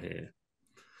I've got here.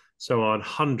 So I'd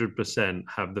 100%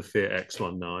 have the Fiat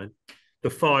X19, the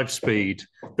 5-speed,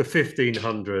 the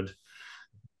 1500,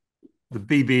 the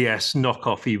BBS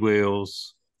knockoffy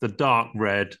wheels, the dark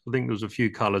red. I think there was a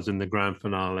few colours in the grand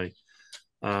finale.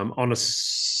 On a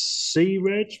C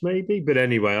reg maybe, but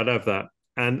anyway, I'd have that.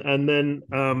 And then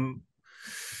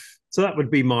so that would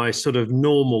be my sort of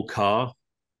normal car,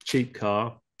 cheap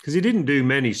car, because he didn't do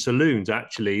many saloons.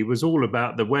 Actually, he was all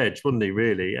about the wedge, wasn't he?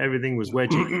 Really, everything was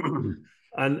wedgy.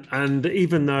 And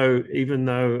even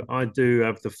though I do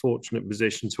have the fortunate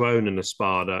position to own an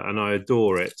Espada and I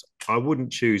adore it, I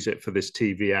wouldn't choose it for this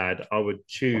TV ad. I would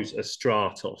choose a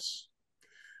Stratos.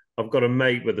 I've got a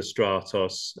mate with a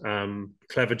Stratos,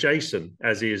 Clever Jason,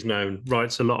 as he is known,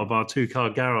 writes a lot of our two-car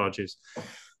garages.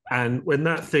 And when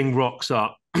that thing rocks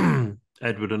up,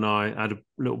 Edward and I had a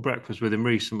little breakfast with him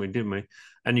recently, didn't we?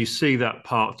 And you see that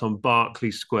parked on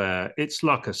Berkeley Square. It's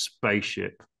like a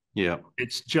spaceship. Yeah.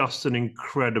 It's just an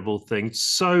incredible thing.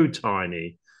 So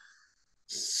tiny,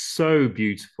 so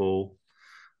beautiful,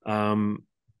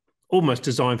 almost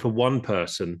designed for one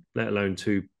person, let alone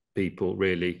two people,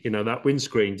 really. You know, that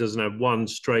windscreen doesn't have one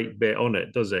straight bit on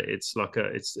it, does it? It's like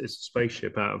it's a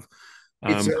spaceship out of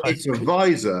it's a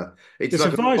visor. It's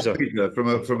like a visor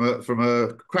from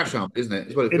a crash helmet, isn't it?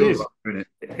 It's what it feels like, isn't it?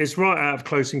 It's right out of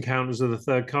Close Encounters of the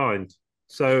Third Kind.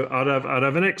 So I'd have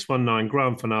an X19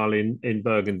 grand finale in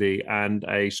burgundy and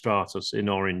a Stratos in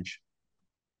orange.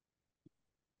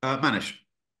 Manish.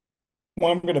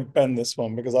 Well, I'm going to bend this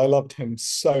one because I loved him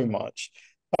so much.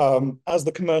 As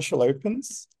the commercial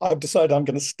opens, I've decided I'm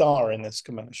going to star in this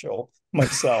commercial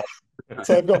myself.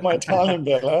 So I've got my Italian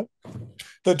villa.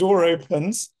 The door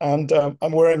opens and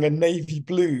I'm wearing a navy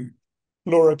blue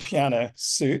Laura Piano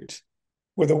suit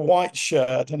with a white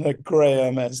shirt and a grey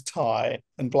Hermes tie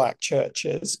and black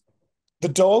churches. The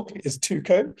dog is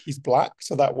Tuco. He's black,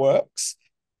 so that works.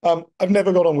 I've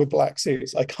never got on with black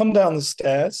suits. I come down the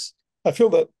stairs. I feel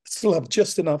that I still have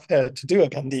just enough hair to do a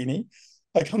Gandini.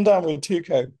 I come down with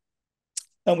Tuco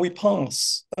and we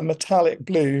pass a metallic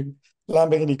blue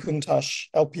Lamborghini Countach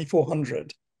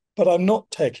LP400, but I'm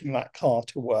not taking that car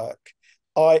to work.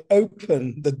 I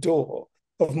open the door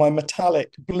of my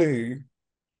metallic blue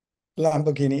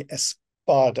Lamborghini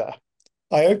Espada.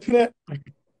 I open it, I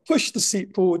push the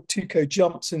seat forward, Tuco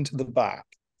jumps into the back.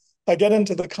 I get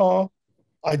into the car,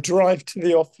 I drive to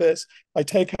the office, I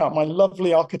take out my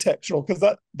lovely architectural, because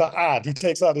that ad, he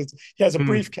takes out he has a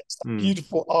briefcase, a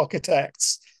beautiful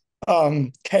architect's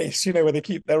case, you know, where they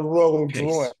keep their roll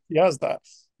drawing. He has that.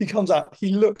 He comes out,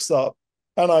 he looks up,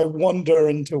 and I wander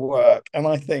into work, and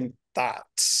I think that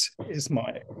is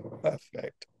my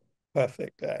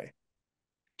perfect day.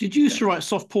 Did you used to write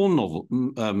soft porn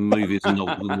movies and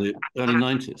novels in the early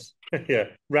 90s? Yeah,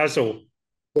 Razzle.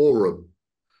 Aurum.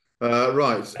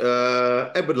 Right.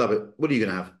 Edward Lovett, what are you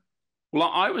going to have?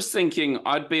 Well, I was thinking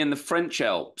I'd be in the French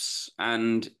Alps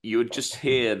and you would just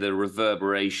hear the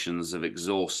reverberations of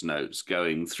exhaust notes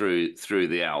going through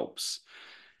the Alps.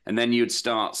 And then you'd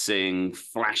start seeing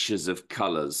flashes of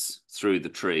colours through the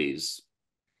trees.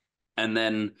 And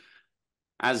then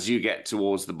as you get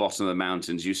towards the bottom of the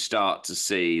mountains, you start to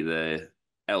see the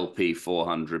LP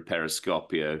 400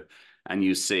 Periscopio, and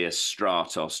you see a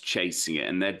Stratos chasing it,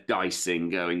 and they're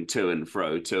dicing, going to and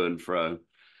fro, to and fro.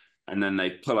 And then they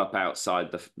pull up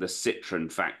outside the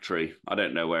Citroen factory. I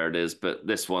don't know where it is, but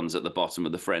this one's at the bottom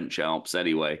of the French Alps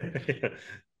anyway.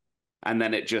 And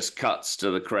then it just cuts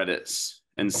to the credits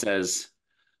and says,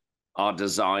 our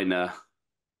designer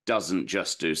doesn't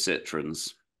just do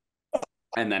Citroens.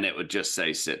 And then it would just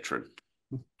say Citroen.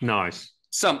 Nice.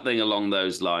 Something along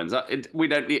those lines. We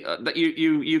don't need that.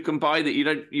 You can buy that.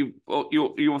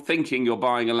 You're thinking you're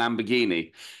buying a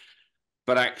Lamborghini,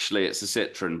 but actually it's a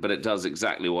Citroen. But it does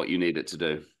exactly what you need it to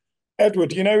do.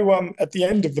 Edward, at the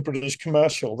end of the British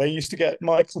commercial, they used to get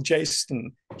Michael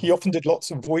Jason. He often did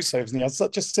lots of voiceovers, and he had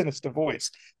such a sinister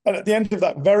voice. And at the end of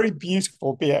that very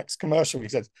beautiful BX commercial, he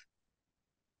said,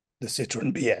 "The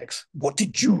Citroen BX. What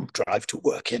did you drive to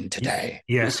work in today?"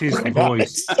 Yes, his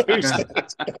voice.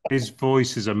 His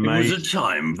voice is amazing. It was a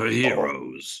time for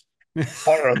heroes.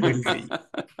 Horror movie.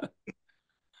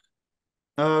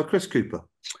 Chris Cooper.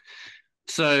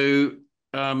 So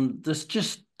there's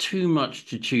just too much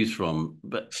to choose from,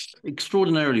 but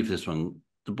extraordinarily for this one,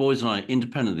 the boys and I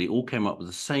independently all came up with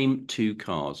the same two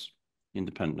cars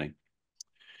independently.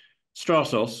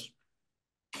 Stratos,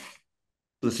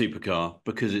 the supercar,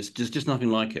 because it's just nothing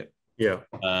like it. Yeah.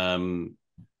 A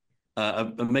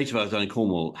mate of ours down in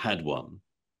Cornwall had one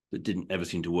that didn't ever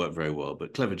seem to work very well,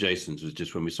 but Clever Jason's was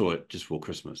just when we saw it just before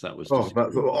Christmas. That was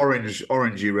that's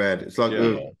orangey red. It's like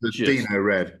the Dino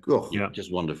red. Oh. Yeah,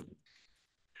 just wonderful.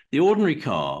 The ordinary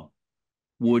car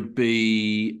would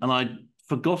be, and I'd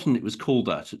forgotten it was called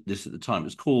that at the time. It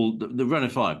was called the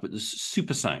Renault 5, but the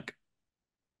Super Sank.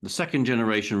 The second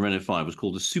generation Renault 5 was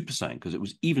called the Super Sank because it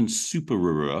was even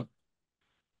superer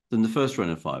than the first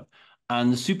Renault 5.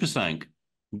 And the Super Sank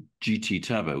GT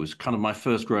Turbo was kind of my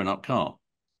first grown-up car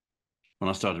when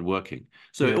I started working.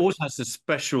 So it always has this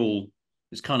special,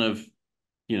 it's kind of,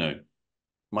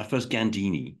 my first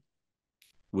Gandini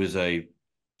was a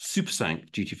Super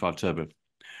Sank GT5 Turbo.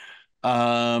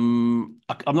 I'm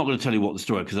not going to tell you what the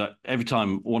story, because every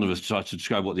time one of us tries to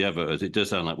describe what the advert is, it does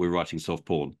sound like we're writing soft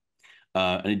porn.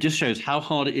 And it just shows how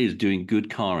hard it is doing good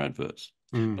car adverts.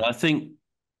 But I think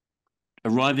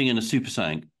arriving in a Super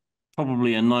Sank,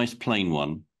 probably a nice plain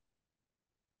one.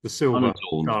 The silver,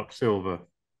 dark silver.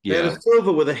 Yeah, they had a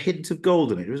silver with a hint of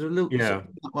gold in it. It was a little,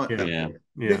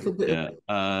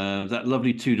 that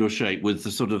lovely two-door shape with the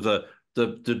sort of the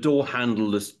door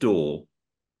handleless door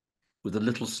with a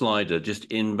little slider just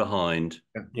in behind.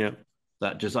 Yeah,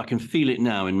 that just, I can feel it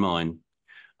now in mine.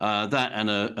 That and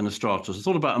a Stratos. I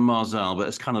thought about a Marcello, but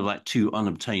it's kind of like too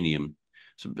unobtainium.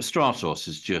 So Stratos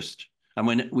is just, and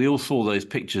when we all saw those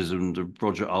pictures in the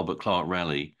Roger Albert Clark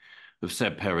rally of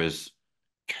Seb Perez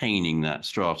caning that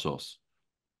Stratos,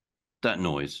 that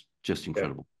noise, just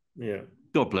incredible. Yeah.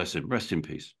 God bless him. Rest in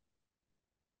peace.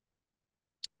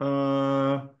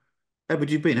 Edward,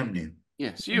 you've been, haven't you?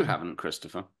 Yes, you haven't,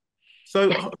 Christopher.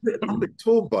 So I'm a bit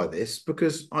torn by this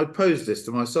because I posed this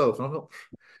to myself and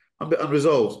I'm a bit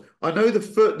unresolved. I know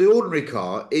the ordinary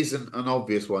car isn't an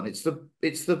obvious one. It's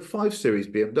the 5 Series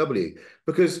BMW,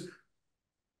 because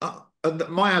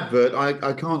my advert,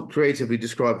 I can't creatively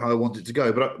describe how I want it to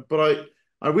go, but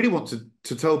I really want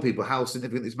to tell people how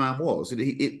significant this man was.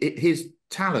 His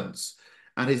talents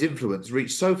and his influence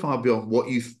reached so far beyond what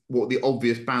the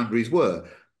obvious boundaries were.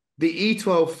 The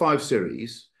E12 5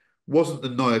 Series wasn't the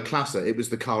Neue Klasse. It was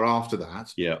the car after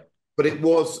that. Yeah. But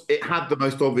it had the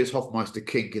most obvious Hofmeister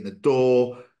kink in the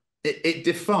door. It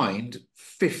defined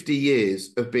 50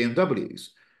 years of BMWs.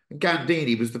 And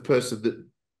Gandini was the person that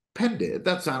penned it.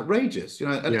 That's outrageous,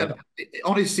 and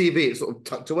on his CV, it's sort of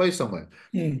tucked away somewhere.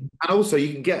 And also,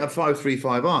 you can get a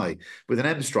 535i with an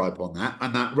M stripe on that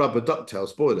and that rubber ducktail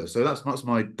spoiler. So that's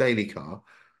my daily car.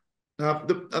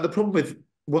 The problem with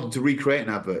wanting to recreate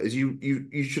an advert is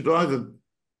you should either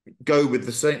go with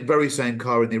the very same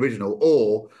car in the original,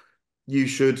 or you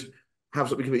should have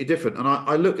something completely different. And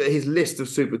I look at his list of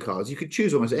supercars. You could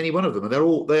choose almost any one of them, and they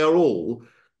are all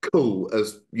cool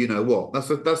as what.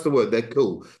 That's the word. They're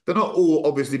cool. They're not all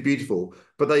obviously beautiful,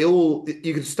 but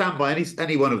you can stand by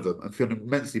any one of them and feel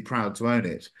immensely proud to own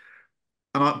it.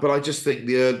 But I just think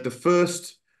the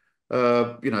first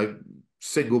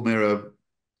single mirror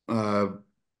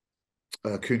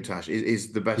Countach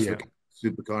is the best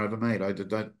supercar ever made.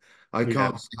 I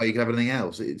can't see how you can have anything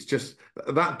else. It's just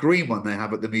that green one they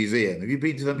have at the museum. Have you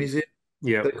been to the museum?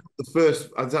 Yeah. The first,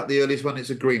 is that the earliest one? It's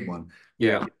a green one.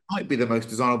 Yeah. It might be the most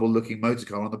desirable looking motor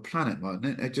car on the planet, mightn't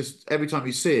it? It just, every time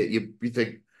you see it, you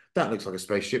think, that looks like a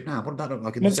spaceship now. What did that look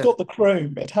like in the It's got the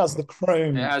chrome. It has the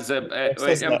chrome. It has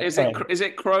is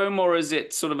it chrome or is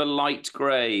it sort of a light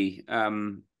grey?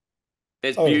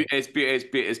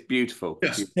 It's beautiful.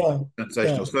 Yes. Yeah.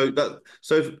 Sensational. Yeah.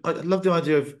 So I love the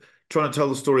idea of trying to tell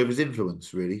the story of his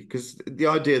influence, really, because the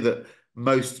idea that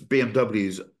most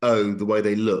BMWs owe the way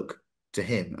they look to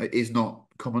him is not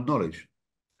common knowledge.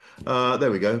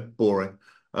 There we go. Boring.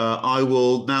 I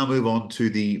will now move on to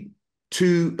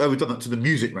we've done that, to the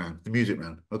music round. The music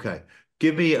round. Okay.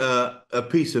 Give me a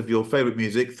piece of your favourite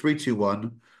music. 3, 2,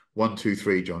 1. 1, 2,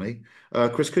 3, Johnny.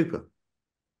 Chris Cooper.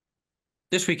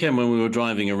 This weekend when we were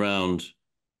driving around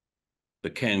the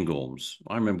Cairngorms,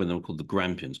 I remember them called the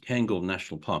Grampians. Cairngorm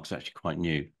National Park is actually quite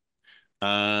new.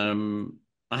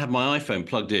 I had my iPhone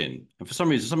plugged in, and for some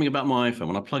reason, something about my iPhone,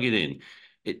 when I plug it in,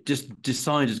 it just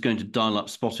decided it's going to dial up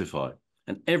Spotify.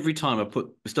 And every time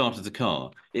I started the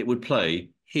car, it would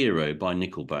play Hero by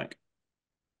Nickelback,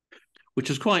 which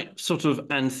was quite sort of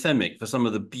anthemic for some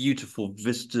of the beautiful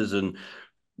vistas and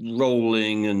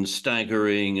rolling and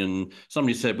staggering. And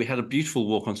somebody said we had a beautiful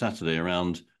walk on Saturday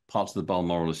around parts of the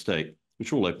Balmoral estate,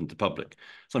 which are all open to the public.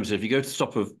 Somebody said if you go to the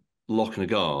top of Loch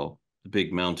Nagar, the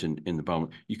big mountain in the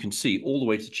Balmoral, you can see all the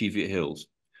way to Cheviot Hills.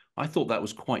 I thought that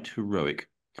was quite heroic.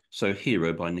 So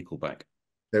Hero by Nickelback.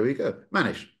 There we go.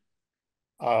 Manish.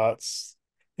 It's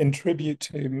in tribute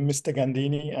to Mr.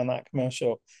 Gandini and that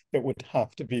commercial. It would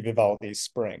have to be Vivaldi's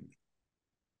Spring.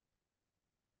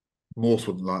 Morse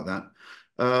wouldn't like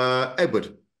that.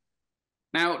 Edward.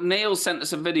 Now, Neil sent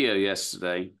us a video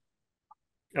yesterday.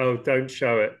 Oh, don't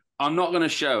show it. I'm not going to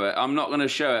show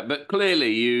it. But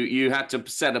clearly you had to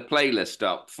set a playlist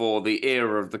up for the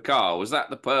era of the car. Was that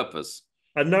the purpose?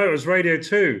 No, it was Radio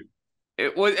 2.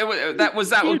 That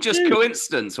was just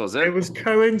coincidence, was it? It was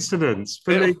coincidence.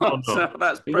 Believe it or not.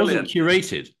 That's brilliant. It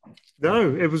wasn't curated.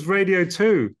 No, it was Radio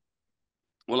 2.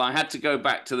 Well, I had to go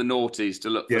back to the noughties to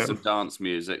look for some dance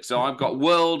music. So I've got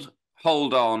World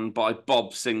Hold On by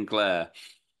Bob Sinclair.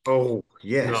 Oh,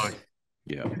 yes. Nice.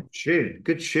 Yeah.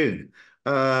 Good tune.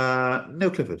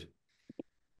 Neil Clifford.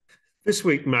 This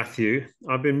week, Matthew,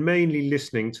 I've been mainly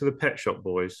listening to the Pet Shop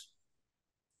Boys.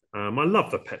 I love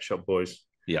the Pet Shop Boys.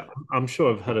 Yeah. I'm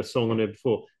sure I've had a song on it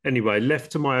before. Anyway,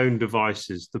 left to my own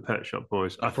devices, the Pet Shop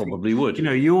Boys. I probably would.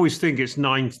 You always think it's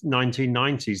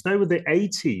 1990s. They were the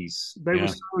 80s. They were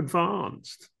so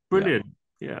advanced. Brilliant.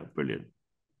 Yeah, brilliant.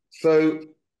 So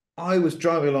I was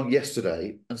driving along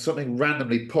yesterday and something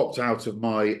randomly popped out of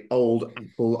my old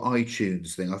Apple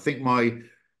iTunes thing. I think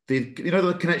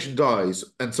the connection dies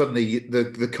and suddenly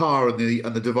the car and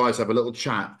the device have a little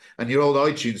chat and your old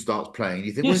iTunes starts playing.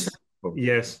 You think, yes. What's that from?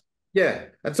 Yes. Yeah,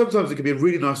 and sometimes it can be a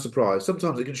really nice surprise.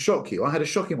 Sometimes it can shock you. I had a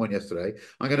shocking one yesterday.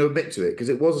 I'm going to admit to it because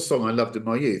it was a song I loved in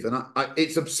my youth, and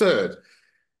it's absurd.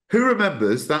 Who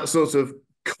remembers that sort of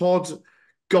cod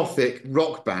gothic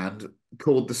rock band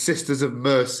called the Sisters of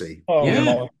Mercy? Oh Yeah.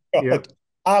 my God, Yeah.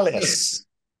 Alice.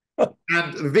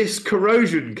 And This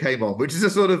Corrosion came on, which is a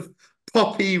sort of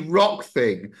poppy rock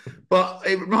thing, but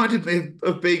it reminded me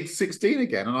of being 16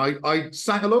 again, and I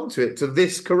sang along to it, to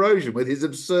This Corrosion, with his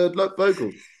absurd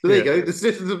vocals. So there you go, the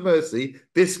Sisters of Mercy,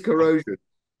 This Corrosion.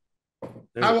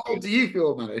 How old do you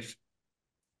feel, Manish?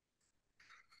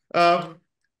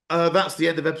 That's the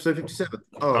end of episode 57.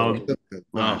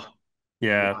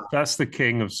 Yeah, that's the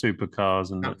king of supercars,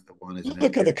 and That's the one, isn't it?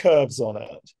 Look at the curves on it.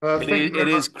 It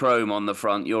is chrome on the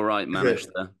front. You're right, Manish.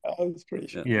 There. Oh, it's pretty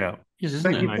sure. yeah. Yes,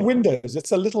 isn't Thank it? you. Windows.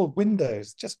 It's a little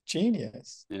Windows. Just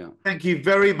genius. Yeah. Thank you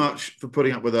very much for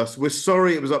putting up with us. We're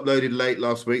sorry it was uploaded late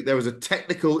last week. There was a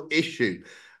technical issue.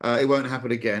 It won't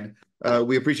happen again.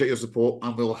 We appreciate your support,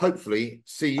 and we'll hopefully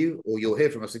see you, or you'll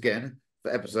hear from us again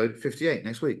for episode 58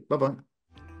 next week. Bye-bye.